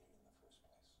created in the first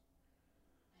place?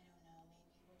 I don't know. Maybe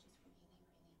we're just really,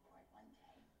 really bored one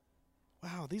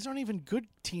day. Wow, these aren't even good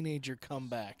teenager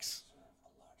comebacks. Serve a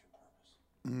larger purpose.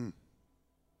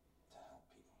 To help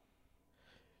people.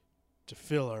 To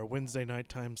fill our Wednesday night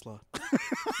time slot.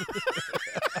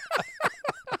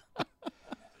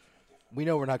 We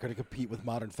know we're not going to compete with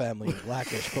Modern Family and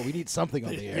Blackish, but we need something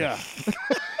on the air. yeah.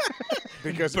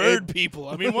 Because people.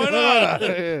 I mean, why not?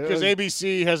 Because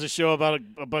ABC has a show about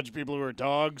a bunch of people who are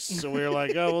dogs, so we were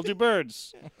like, oh, we'll do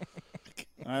birds.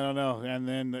 I don't know. And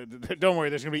then, don't worry,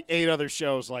 there's going to be 8 other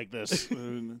shows like this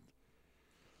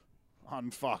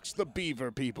on Fox. The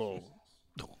Beaver People.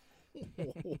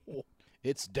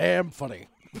 It's damn funny.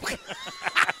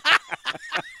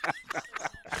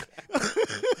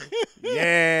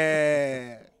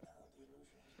 Yeah.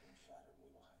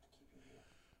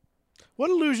 What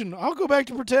illusion? I'll go back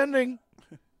to pretending.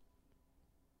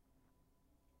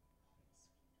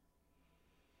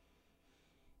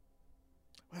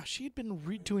 Wow, she had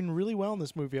been doing really well in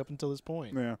this movie up until this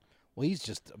point. Yeah. Well, he's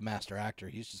just a master actor.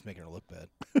 He's just making her look bad.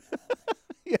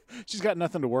 Yeah. She's got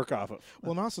nothing to work off of.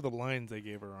 Well, and also the lines they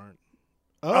gave her aren't.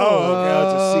 Oh, okay.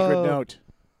 That's a secret note.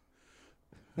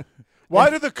 Why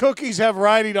do the cookies have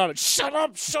writing on it? Shut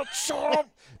up! Shut up!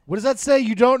 What does that say?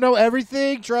 You don't know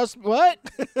everything? Trust me. What?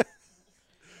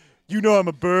 You know I'm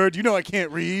a bird. You know I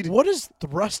can't read. What does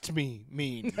thrust me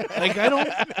mean? Like, I don't.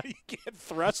 You can't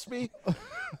thrust me.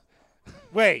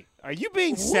 Wait, are you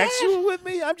being sexual with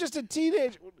me? I'm just a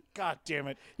teenager. God damn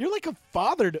it! You're like a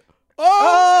father.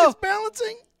 Oh! It's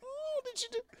balancing. Oh, did you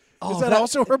do? Oh, Is that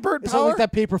also her bird Is that power? like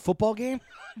that paper football game?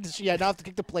 Does she not have to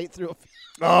kick the plate through?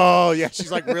 Oh yeah,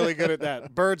 she's like really good at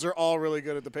that. Birds are all really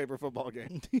good at the paper football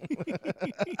game.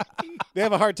 They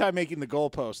have a hard time making the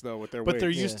goalpost though with their But they're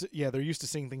weights. used to. Yeah, they're used to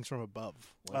seeing things from above.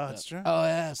 like that. That's true. Oh,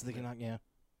 yeah. So they can knock, yeah.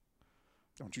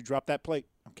 Don't you drop that plate?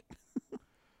 Okay.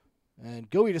 And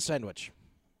go eat a sandwich.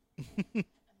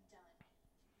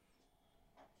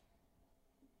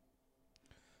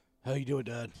 How you doing,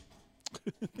 Dad?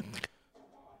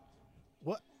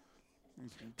 What?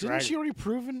 Drag- Didn't she already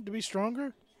proven to be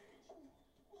stronger?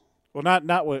 Well, not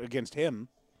against him.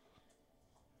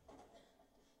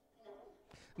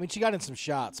 I mean, she got in some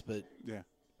shots, but Yeah.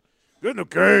 Get in the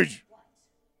cage.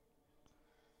 Yeah, that's what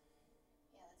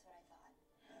I thought. I'm not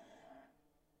afraid of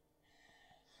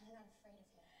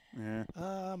you. Yeah. What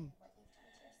you've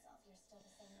done to yourself, you're still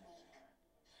the same weak,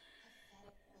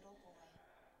 pathetic little boy,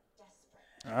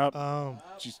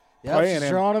 desperate. She's yeah, playing she's him.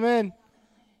 drawing him in. You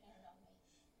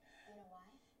know why?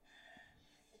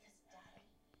 Because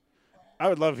Daddy. I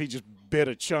would love if he just bit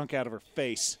a chunk out of her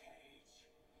face.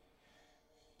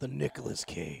 The Nicolas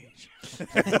Cage.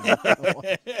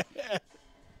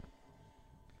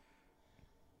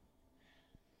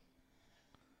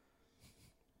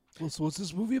 Well, so what's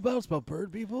this movie about? It's about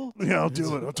bird people? Yeah, I'll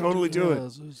do it. I'll totally do it.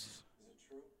 Is it true?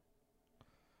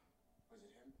 Was it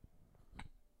him?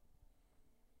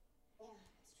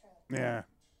 Yeah, it's true. Yeah.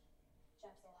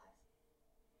 Jeff's alive.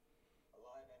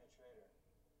 Alive and a traitor.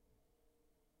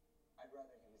 I'd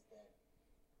rather he was dead.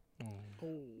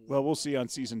 Well, we'll see on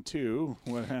season 2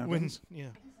 what happens. Yeah.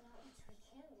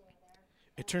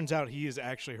 It turns out he is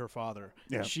actually her father.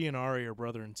 Yeah. She and Ari are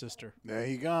brother and sister. There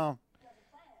you go.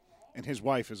 And his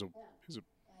wife is a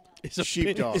It's a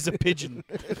sheepdog. It's a pigeon.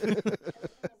 Jen said some stuff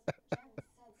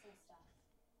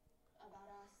about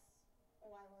us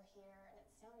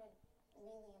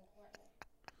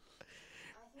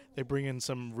They bring in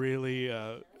some really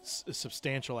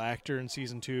substantial actor in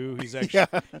season 2. He's actually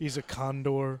he's a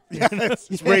condor.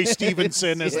 It's Ray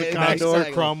Stevenson as the Yeah, condor.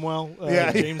 exactly. Cromwell.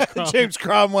 Yeah, James Cromwell. James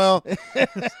Cromwell.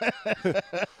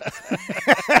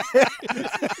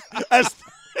 as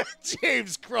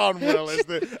James Cromwell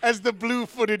as the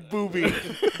blue-footed booby.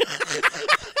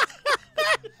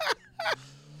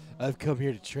 I've come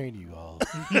here to train you all.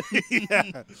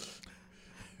 Yeah.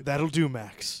 That'll do,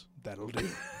 Max. That'll do.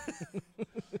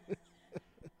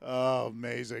 Oh,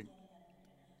 amazing.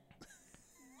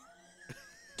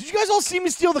 Did you guys all see me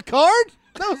steal the card?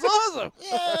 That was awesome.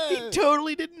 He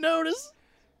totally didn't notice.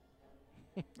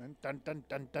 Dun, dun, dun,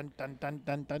 dun, dun, dun, dun,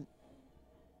 dun, dun.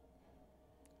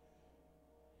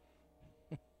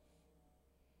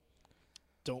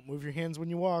 Don't move your hands when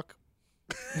you walk.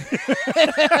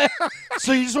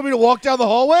 So you just want me to walk down the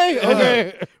hallway?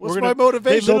 Okay. What's We're my gonna- They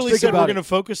motivation? literally think said about we're it. going to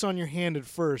focus on your hand at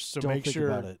first, so Don't make think sure.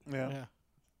 about it. Yeah.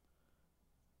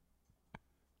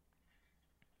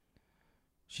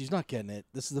 She's not getting it.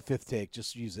 This is the 5th take.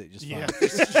 Just use it. Just Yeah.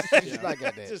 fine. She's not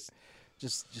getting it.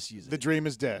 Just use The it. dream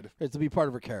is dead. It's to be part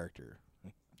of her character.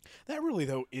 That really,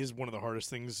 though, is one of the hardest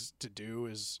things to do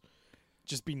is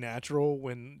just be natural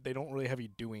when they don't really have you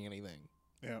doing anything.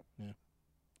 Yeah.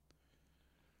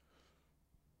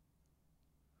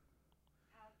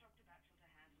 How's Dr.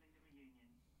 Batchelder handling the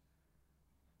reunion?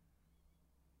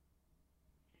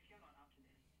 If you're not up to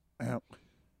this, Yeah.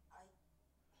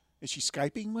 Is she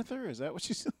Skyping with her? Is that what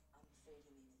she's? what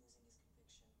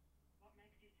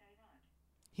makes you say that?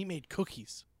 He made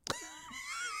cookies.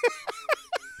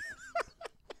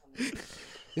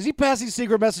 Is he passing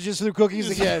secret messages through cookies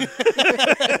again?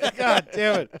 God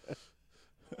damn it! I'm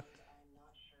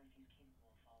not sure if he's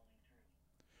capable of following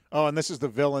through. Oh, and this is the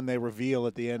villain they reveal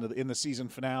at the end of in the season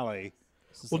finale.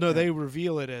 Well, no, they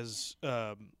reveal it as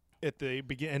at the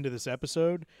end of this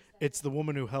episode. It's the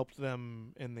woman who helped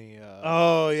them in the.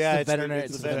 Oh yeah, the veterinary-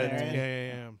 It's it's the the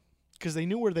veterinarian. Yeah. Because they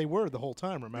knew where they were the whole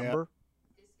time. Remember?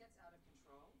 This gets out of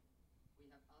control. We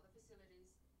have other facilities,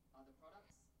 other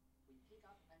products. We pick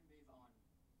up and move on.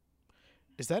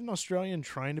 Is that an Australian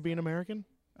trying to be an American?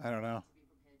 I don't know. To be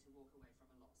prepared to walk away from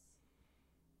a loss.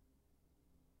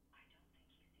 I don't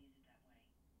think he sees it that way.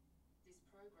 This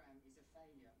program is a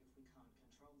failure if we can't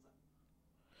control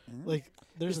them. Like,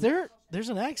 there's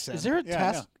an accent. Is there a Yeah,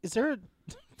 task? Is there a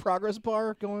progress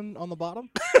bar going on the bottom?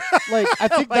 Like I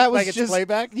think that was like it's just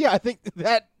playback? Yeah, I think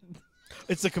that.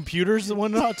 It's the computer's the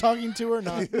one not talking to her,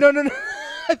 not. No.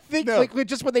 I think No. like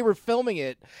just when they were filming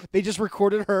it, they just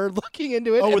recorded her looking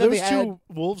into it. Oh, and were then those they had- two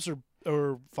wolves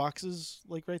or foxes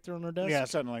like right there on her desk? Yeah,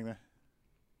 something like that.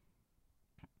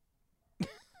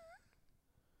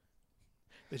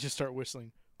 They just start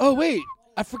whistling. Oh wait,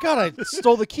 I forgot I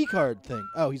stole the key card thing.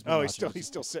 Oh, he's been Oh, watching he's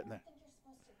still sitting there.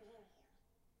 I think you're supposed to be in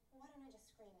here. Why don't I just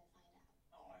scream and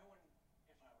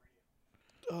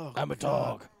find out? Oh, I'm a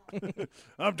dog.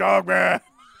 I'm Dog Man.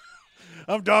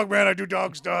 I'm Dog Man. I do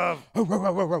dog stuff. Row, row,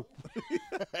 row, row, row. You're such a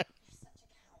coward.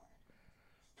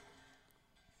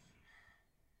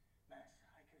 Max,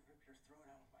 I could rip your throat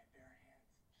out with my bare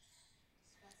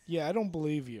hands. yeah, I don't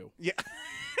believe you. Yeah.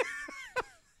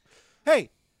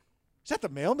 Hey, is that the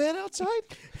mailman outside?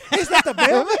 Is that the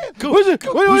mailman? Who's it?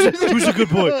 Who's a good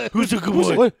boy? Who's a good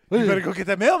boy? You better go get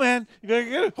that mailman. You better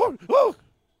get it. Oh, oh.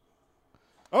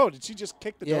 Oh, did she just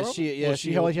kick the door? Yeah, open? she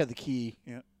she only had the key.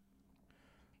 Yeah.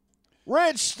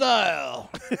 Ranch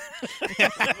style.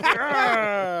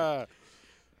 Ah.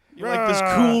 You like this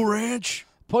cool ranch?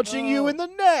 Punching you in the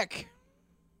neck.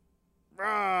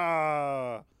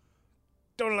 Ah.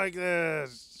 Don't like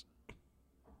this.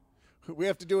 We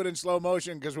have to do it in slow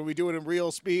motion because when we do it in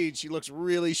real speed, she looks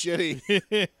really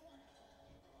shitty.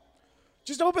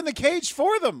 Just open the cage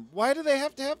for them. Why do they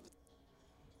have to have?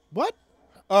 What?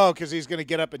 Oh, because he's going to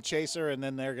get up and chase her, and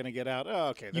then they're going to get out. Oh,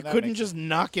 okay. then You that couldn't makes- just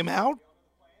knock him out?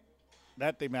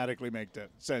 that thematically makes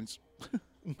sense.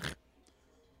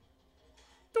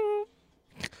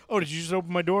 Oh, did you just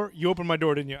open my door? You opened my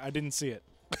door, didn't you? I didn't see it.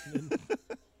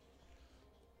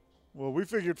 Well, we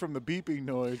figured from the beeping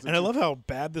noise. And I love how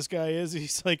bad this guy is.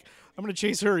 He's like, I'm going to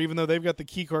chase her even though they've got the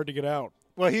key card to get out.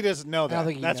 Well, he doesn't know that. don't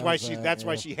think he That's why knows she. that, That's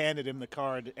why yeah. she handed him the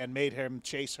card and made him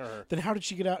chase her. Then how did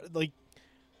she get out? Like,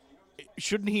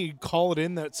 shouldn't he call it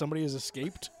in that somebody has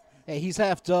escaped? Hey, he's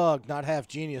half dog, not half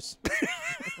genius.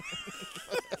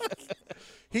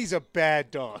 He's a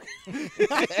bad dog.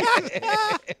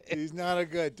 He's not a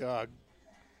good dog.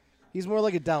 He's more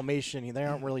like a Dalmatian. They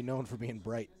aren't really known for being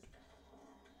bright.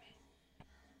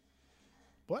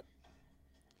 What?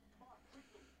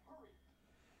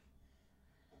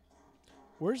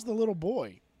 Where's the little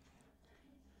boy?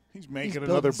 He's making He's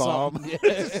another building bomb.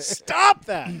 something. Stop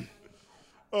that.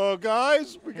 Oh,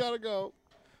 guys, we gotta go.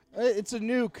 It's a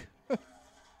nuke.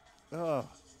 Oh.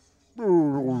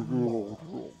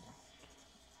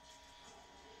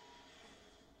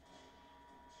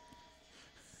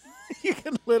 You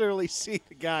can literally see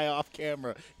the guy off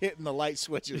camera hitting the light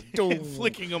switches,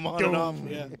 Flicking them on and off.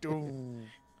 Yeah.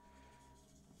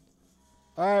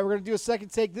 All right, we're going to do a second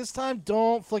take. This time,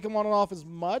 don't flick them on and off as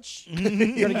much. You're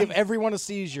going to give everyone a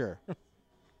seizure.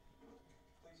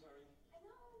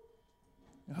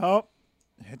 Oh,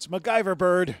 it's MacGyver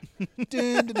Bird.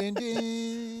 Dun, dun, dun,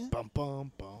 dun. Bum,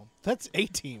 bum, bum. That's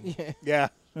 18. Yeah,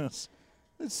 it's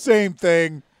the same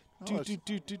thing. Do, do,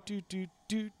 do, do, do, do,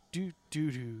 do, do,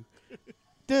 do, do.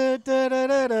 Da, da, da,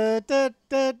 da, da, da,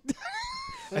 da.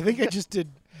 I think I just did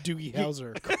Doogie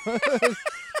Howser.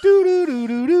 Doo, doo, doo,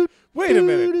 doo, doo. Wait a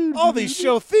minute. All these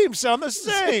show themes sound the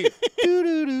same. Doo,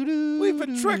 doo, doo, doo, We've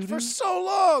been doo, tricked doo, for doo. so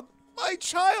long. My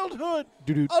childhood.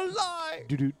 Doo-doo. A lie.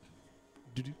 Doo-doo.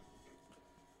 Doo-doo.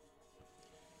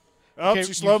 Oh, Okay,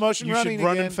 she's slow motion you running should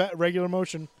run again. in regular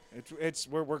motion.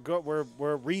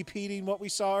 We're repeating what we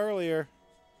saw earlier.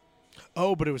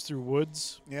 Oh, but it was through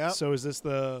woods. Yeah. So is this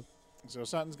the? So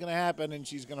something's gonna happen, and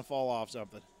she's gonna fall off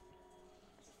something.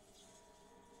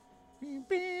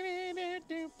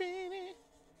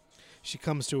 She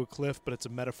comes to a cliff, but it's a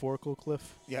metaphorical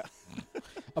cliff. Yeah.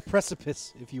 A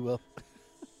precipice, if you will.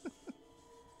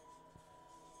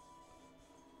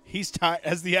 He's tired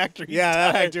as the actor. He's Yeah,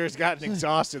 that tired. actor has gotten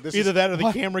exhausted. This Either is, that or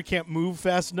the camera can't move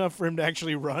fast enough for him to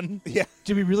actually run. yeah.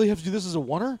 Did we really have to do this as a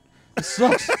oneer? It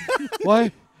sucks.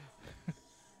 Why?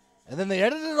 And then they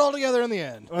edited it all together in the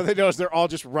end. What they know is they're all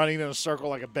just running in a circle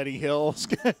like a Betty Hill.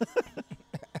 They're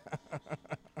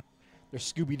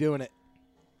Scooby doing it.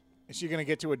 Is she gonna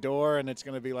get to a door and it's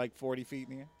gonna be like 40 feet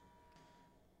in the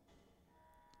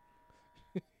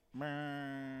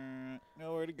air?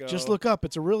 Nowhere to go. Just look up.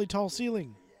 It's a really tall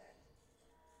ceiling.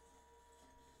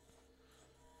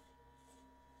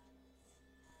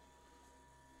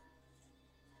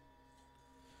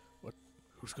 What?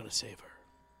 Who's gonna save her?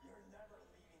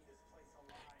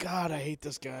 God, I hate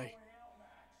this guy.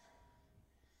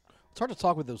 It's hard to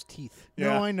talk with those teeth.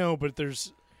 Yeah. No, I know, but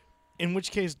there's. In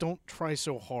which case, don't try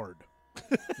so hard.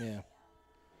 Yeah.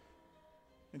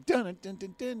 Dun, dun, dun,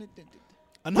 dun, dun, dun, dun.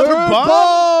 Another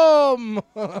bomb.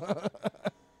 bomb!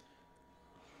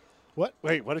 What?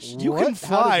 Wait, what is she? You What? can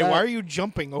How fly. did that- Why are you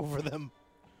jumping over them?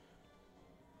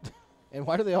 And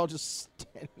why do they all just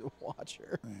stand and watch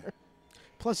her?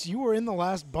 Plus, you were in the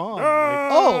last bomb.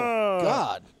 Oh,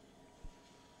 God.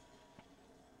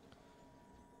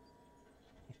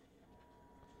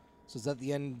 So is that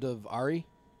the end of Ari?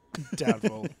 Like,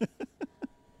 doubtful.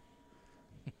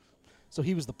 So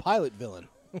he was the pilot villain.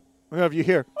 We have you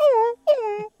here.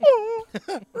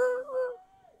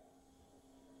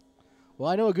 Well,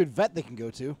 I know a good vet they can go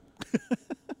to.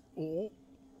 Oh.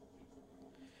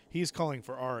 He's calling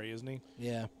for Ari, isn't he?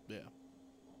 Yeah. Yeah.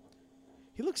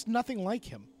 He looks nothing like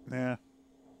him. Yeah.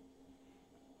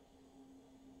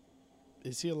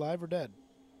 Is he alive or dead?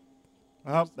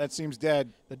 Well, that seems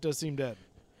dead. That does seem dead.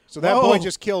 So that Whoa. boy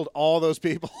just killed all those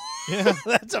people. Yeah.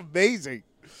 That's amazing.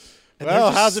 And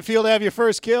Well, they're how's just- it feel to have your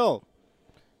first kill?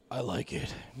 I like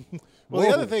it. Well, the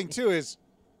other thing, too, is,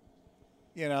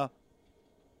 you know,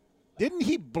 didn't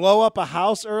he blow up a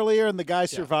house earlier and the guy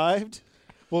survived?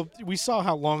 Well, we saw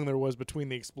how long there was between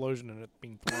the explosion and it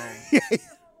being thrown.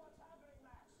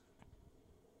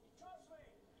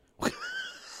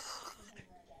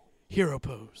 Hero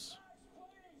pose.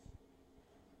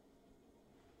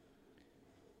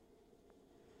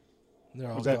 They're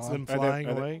all Was that gone. Them Are they- flying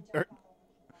are they- away.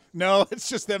 No, it's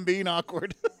just them being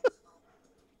awkward.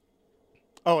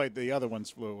 Oh, wait, the other ones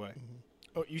flew away.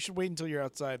 Oh, you should wait until you're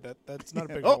outside. That's not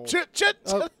a big Oh, hole. shit.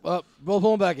 Well, pull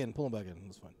them back in. Pull them back in.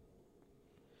 That's fine.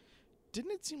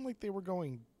 Didn't it seem like they were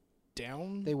going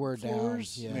down? They were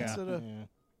floors down. Yeah. instead of- Yeah.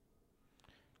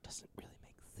 Doesn't really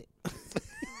make sense.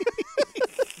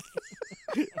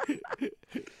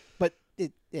 But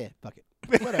fuck it.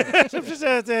 Whatever.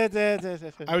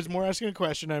 I was more asking a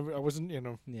question. I wasn't,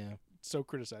 Yeah. so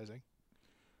criticizing.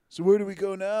 So where do we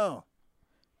go now?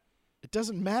 It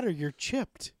doesn't matter. You're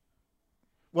chipped.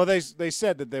 Well, they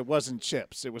said that there wasn't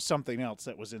chips. It was something else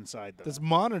that was inside them. That's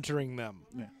monitoring them.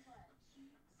 Yeah.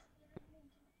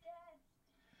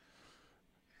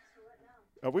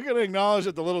 Are we going to acknowledge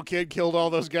that the little kid killed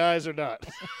all those guys or not?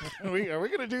 Are we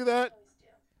going to do that?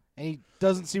 And he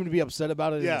doesn't seem to be upset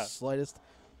about it in Yeah. the slightest.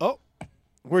 Oh,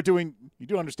 You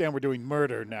do understand we're doing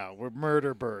murder now. We're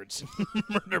murder birds.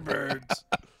 murder birds.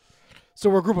 So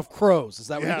we're a group of crows. Is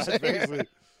that what Yeah, you're saying? basically.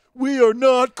 We are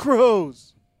not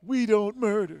crows. We don't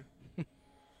murder.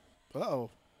 Uh-oh.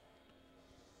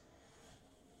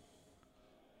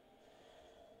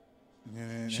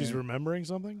 She's remembering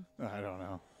something? I don't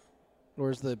know. Or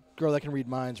is the girl that can read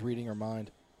minds reading her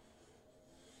mind?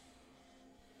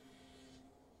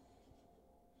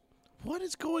 What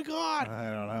is going on?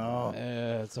 I don't know.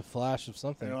 It's a flash of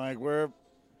something. They're like,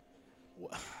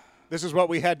 this is what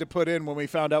we had to put in when we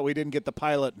found out we didn't get the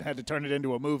pilot and had to turn it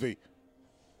into a movie.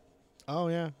 Oh,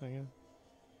 yeah.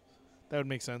 That would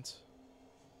make sense.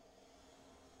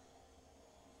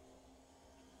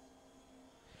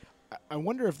 I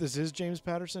wonder if this is James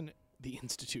Patterson, The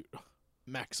Institute,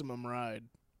 Maximum Ride.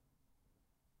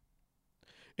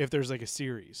 If there's like a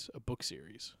series, a book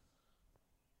series.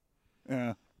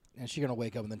 Yeah. And she's going to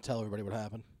wake up and then tell everybody what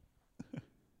happened.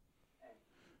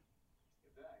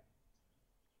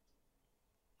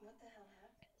 What the hell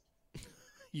happened?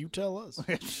 You tell us.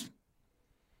 Yeah,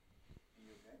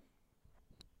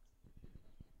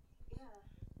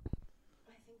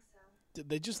 I think so. Did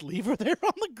they just leave her there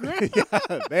on the ground?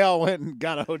 Yeah, they all went and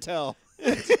got a hotel.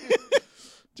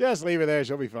 Just leave her there.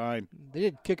 She'll be fine. They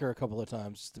did kick her a couple of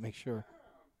times just to make sure.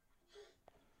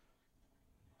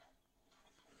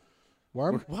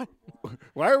 Worm? What?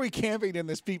 Why are we camping in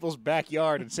this people's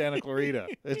backyard in Santa Clarita?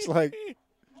 It's like,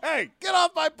 hey, get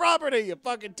off my property, you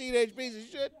fucking teenage piece of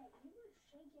shit. He was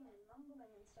shaking and mumbling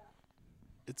and stuff.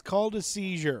 It's called a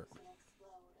seizure. It's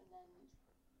gonna explode, and then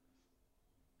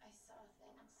I saw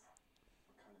things.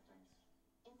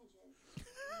 What kind of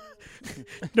things?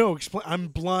 Images. No, explain. I'm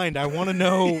blind. I want to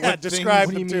know. Yeah, what describe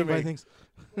things- them to me. things?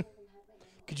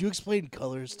 Could you explain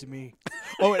colors to me?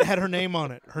 Oh, it had her name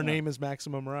on it. Her name is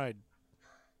Maximum Ride.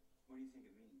 What do you think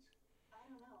it means? I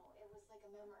don't know. It was like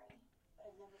a memory, but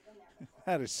I've never been there before.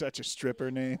 That is such a stripper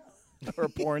name or a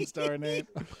porn star name.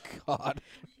 God.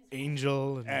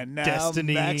 Angel And now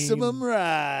Destiny. Maximum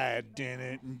Ride.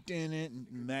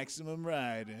 Maximum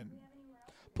Ride. And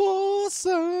Pour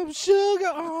some sugar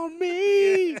on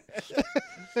me.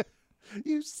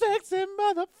 you sexy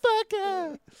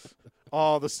motherfucker.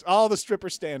 All the stripper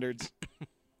standards.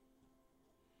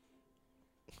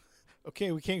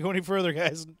 Okay, we can't go any further,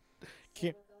 guys.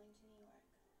 Can't. We're going to New York.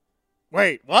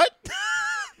 Wait, what?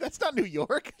 That's not New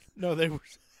York. No, they were.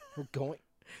 We're going.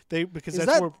 They because Is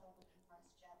that's that- where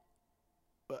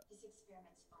This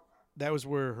experiment's over. that was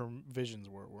where her visions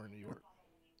were in New York.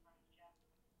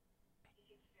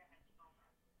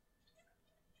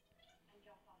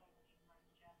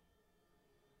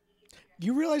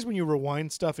 You realize when you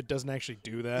rewind stuff, it doesn't actually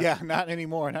do that. Yeah, not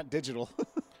anymore. Not digital.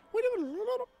 Wait a minute.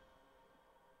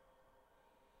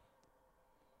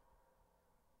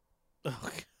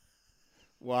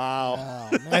 Wow. Oh,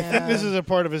 man. I think this is a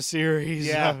part of a series.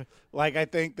 Yeah. Like I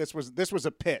think this was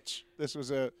a pitch. This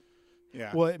was a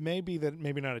yeah. Well, it may be that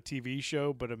maybe not a TV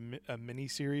show, but a mini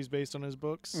series based on his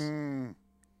books. I don't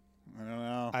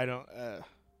know. I don't.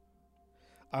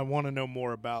 I want to know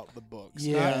more about the books.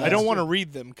 Yeah, I don't that's want to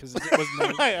read them because it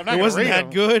wasn't. Right, I'm not it gonna wasn't read that them.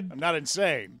 good. I'm not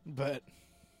insane. But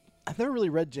I've never really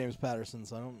read James Patterson,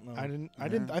 so I don't know. I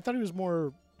didn't. I thought he was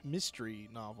more mystery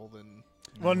novel than.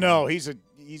 Well, no, he's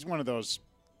one of those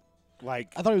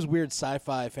like I thought it was weird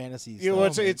sci-fi fantasy you know,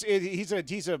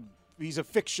 stuff. he's a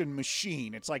fiction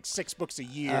machine. It's like 6 books a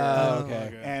year. Oh,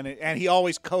 okay. And he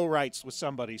always co-writes with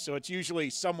somebody, so it's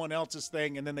usually someone else's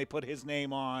thing, and then they put his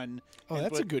name on. Oh, and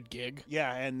that's a put- good gig.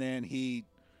 Yeah, and then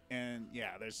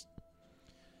there's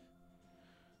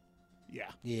yeah,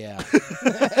 Yeah.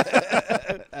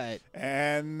 Alright.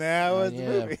 and that was the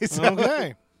yeah. movie. So,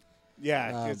 Okay.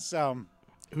 yeah, it's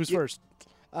Who's first?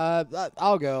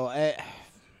 I'll go.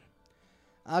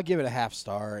 I'll give it a half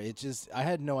star. It just I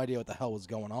had no idea what the hell was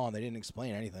going on. They didn't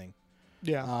explain anything.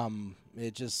 Yeah.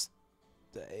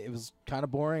 It was kind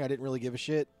of boring. I didn't really give a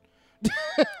shit.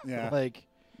 yeah. Like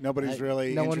Nobody's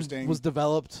really no interesting. one was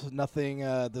developed. Nothing.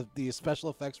 The special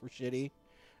effects were shitty.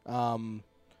 I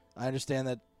understand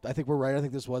that. I think we're right. I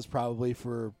think this was probably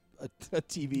for a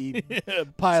TV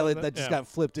pilot that just got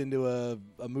flipped into a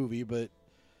movie. But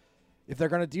if they're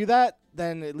gonna do that,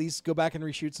 then at least go back and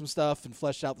reshoot some stuff and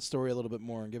flesh out the story a little bit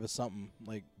more and give us something.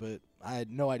 Like, but I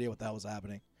had no idea what the hell was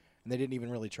happening, and they didn't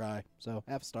even really try. So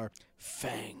half star.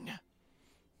 Fang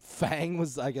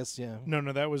was, I guess, yeah.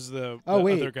 No, that was the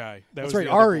wait. other guy. That That's was right.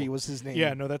 the other Ari boy. was his name.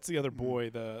 Yeah, no, that's the other boy.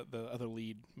 The other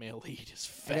male lead is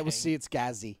Fang. and it was it's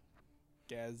Gazzy.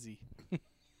 Gazzy.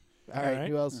 All right, right.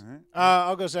 who else?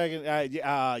 I'll go second.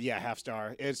 Yeah, half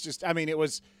star. It's just, I mean,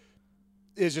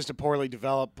 it's just a poorly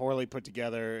developed, poorly put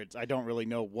together. I don't really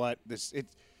know what this.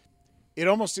 It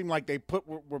almost seemed like they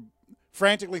were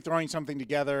frantically throwing something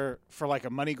together for like a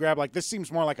money grab. Like this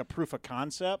seems more like a proof of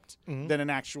concept than an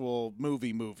actual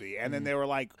movie. And then they were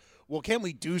like, "Well, can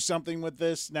we do something with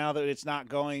this now that it's not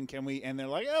going? Can we?" And they're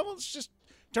like, "Oh, well, let's just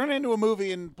turn it into a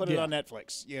movie and put it Yeah. on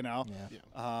Netflix. You know,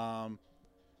 Yeah.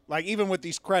 like even with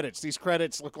these credits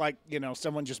look like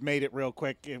someone just made it real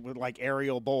quick with like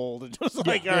Arial bold and just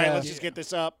like, all right, Yeah. let's just get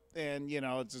this up, and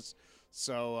it's just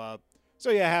so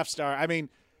yeah, half star. I mean,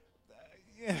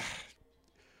 yeah.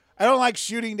 I don't like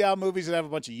shooting down movies that have a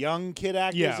bunch of young kid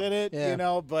actors Yeah. in it,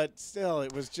 Yeah. but still,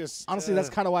 it was just Honestly, that's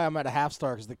kind of why I'm at a half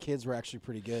star because the kids were actually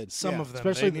pretty good. Some Yeah. of them,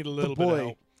 Especially they need a the little bit of boy.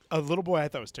 help. A little boy I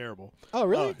thought was terrible. Oh,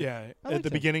 really? Yeah, I at liked the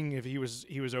him. beginning, if he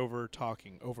was over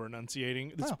talking, over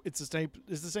enunciating. Oh. It's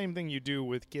the same thing you do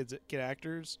with kid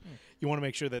actors. You want to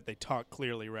make sure that they talk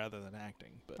clearly rather than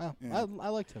acting. But Oh, Yeah. I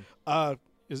liked him.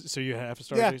 so you have to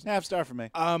start. yeah, Jason? half star for me.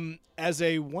 As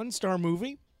a 1-star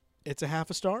movie, it's a half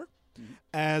a star.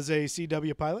 As a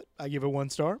CW pilot, I give it 1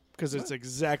 star because it's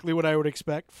exactly what I would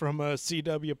expect from a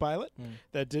CW pilot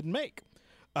that didn't make.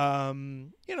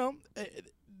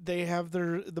 They have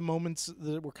the moments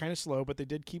that were kind of slow, but they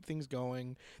did keep things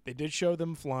going. They did show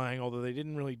them flying, although they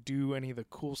didn't really do any of the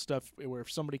cool stuff where if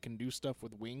somebody can do stuff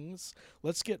with wings,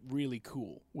 let's get really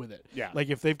cool with it. Yeah. Like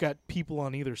if they've got people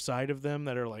on either side of them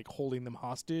that are like holding them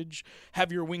hostage,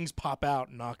 have your wings pop out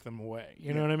and knock them away.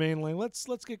 You know what I mean? Like let's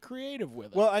get creative with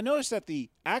it. Well, I noticed that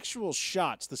the actual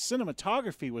shots, the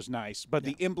cinematography was nice, but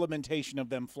the implementation of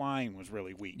them flying was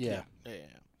really weak. Yeah.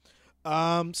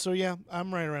 So yeah,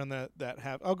 I'm right around that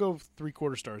half. I'll go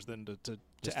 3/4 stars then to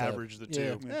Just average the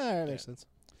Yeah, two. that makes sense.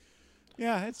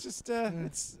 Yeah, it's just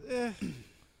it's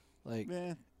Like,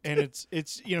 eh. And it's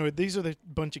these are the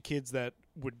bunch of kids that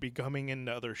would be coming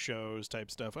into other shows type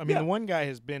stuff. I mean, Yeah. the one guy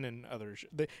has been in other.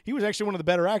 He was actually one of the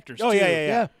better actors. Oh too.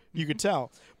 yeah. You could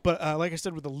tell. But like I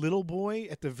said, with the little boy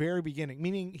at the very beginning,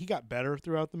 meaning he got better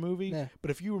throughout the movie. Yeah. But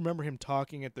if you remember him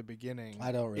talking at the beginning,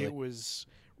 I don't really. It was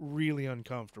really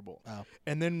uncomfortable. Oh.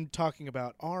 And then talking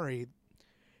about Ari,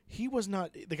 he was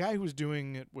not the guy who was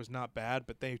doing it was not bad,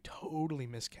 but they totally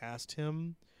miscast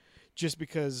him, just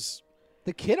because.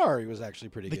 the kid Ari was actually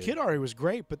pretty The good. kid Ari was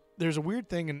great, but there's a weird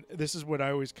thing, and this is what I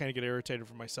always kind of get irritated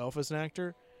for myself as an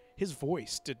actor. His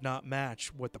voice did not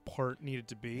match what the part needed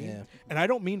to be. Yeah. And I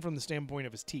don't mean from the standpoint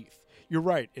of his teeth. You're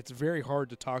right. It's very hard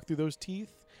to talk through those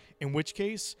teeth, in which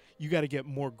case you got to get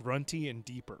more grunty and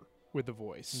deeper with the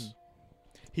voice.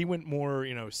 He went more,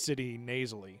 city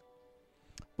nasally.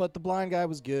 But the blind guy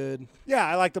was good. Yeah,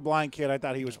 I like the blind kid. I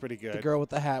thought he was pretty good. The girl with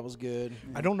the hat was good.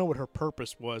 I don't know what her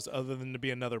purpose was other than to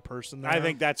be another person there. I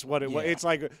think that's what it was. Yeah. It's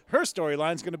like her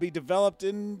storyline's going to be developed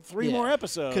in 3 Yeah. more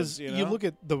episodes. because you look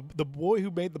at the boy who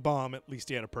made the bomb. At least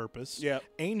he had a purpose. Yep.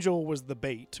 Angel was the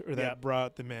bait, or that Yep.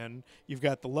 brought them in. You've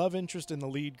got the love interest and the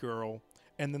lead girl,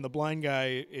 and then the blind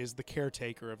guy is the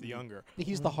caretaker of the younger.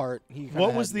 He's the heart. He kinda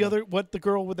What was had the other? What the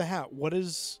girl with the hat? What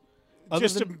is? Other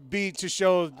just than, to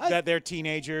show that they're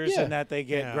teenagers Yeah. and that they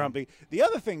get Yeah. grumpy. The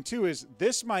other thing too is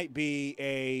this might be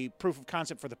a proof of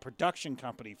concept for the production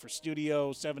company for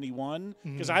Studio 71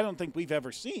 because I don't think we've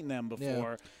ever seen them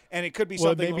before, and it could be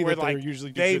Well, something maybe where that they're like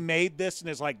usually they good- made this and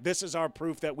it's like this is our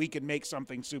proof that we can make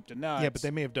something soup to nuts. yeah, but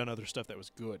they may have done other stuff that was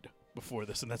good before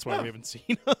this, and that's why Oh. we haven't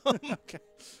seen. okay,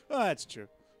 oh, that's true.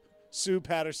 Sue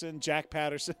Patterson, Jack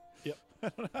Patterson. Yep.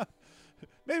 I don't know.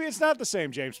 Maybe it's not the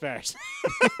same James Patterson.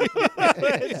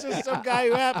 It's just some guy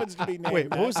who happens to be named. Wait,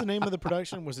 what that. was the name of the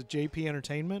production? Was it JP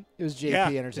Entertainment? It was JP Yeah.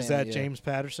 Entertainment. Is that yeah. James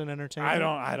Patterson Entertainment?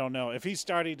 I don't know if he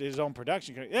started his own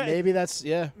production. Yeah, Maybe that's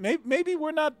maybe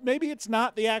we're not. Maybe it's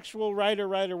not the actual writer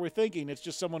we're thinking. It's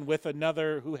just someone with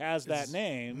another who has that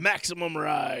name. Maximum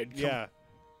Ride. Yeah,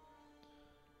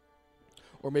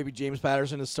 Or maybe James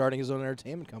Patterson is starting his own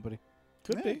entertainment company.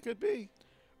 Could Yeah, be. Could be.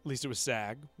 At least it was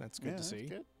SAG. That's good Yeah, to that's see.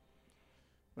 good.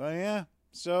 Well, yeah.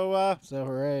 So So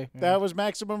hooray! that was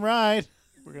Maximum Ride.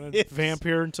 We're gonna Yes. vamp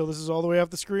here until this is all the way off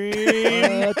the screen.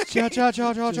 Cha cha cha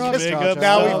cha cha. Just make up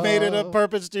Now stuff. we've made it a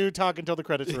purpose to talk until the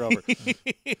credits are over.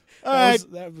 All that,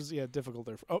 right. was difficult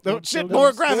there. Oh, No, no, shit, still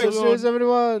more going, still graphics. going.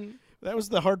 71. That was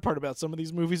the hard part about some of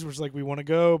these movies. Was like we want to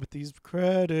go, but these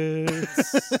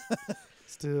credits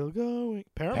still going.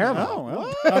 Paramount. Oh,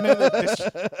 well. I mean,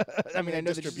 I mean, I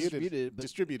know they distributed, distributed it, but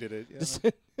distributed it.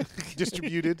 Yeah.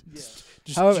 Distributed.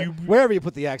 Just however, you- wherever you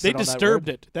put the they accent on disturbed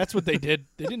that it. That's what they did.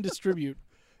 They didn't distribute.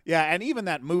 Yeah, and even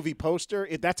that movie poster,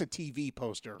 that's a TV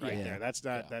poster right Yeah. there. That's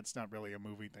not really a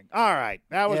movie thing. All right.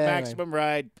 That was Yeah, Maximum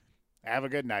Ride. Have a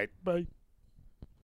good night. Bye.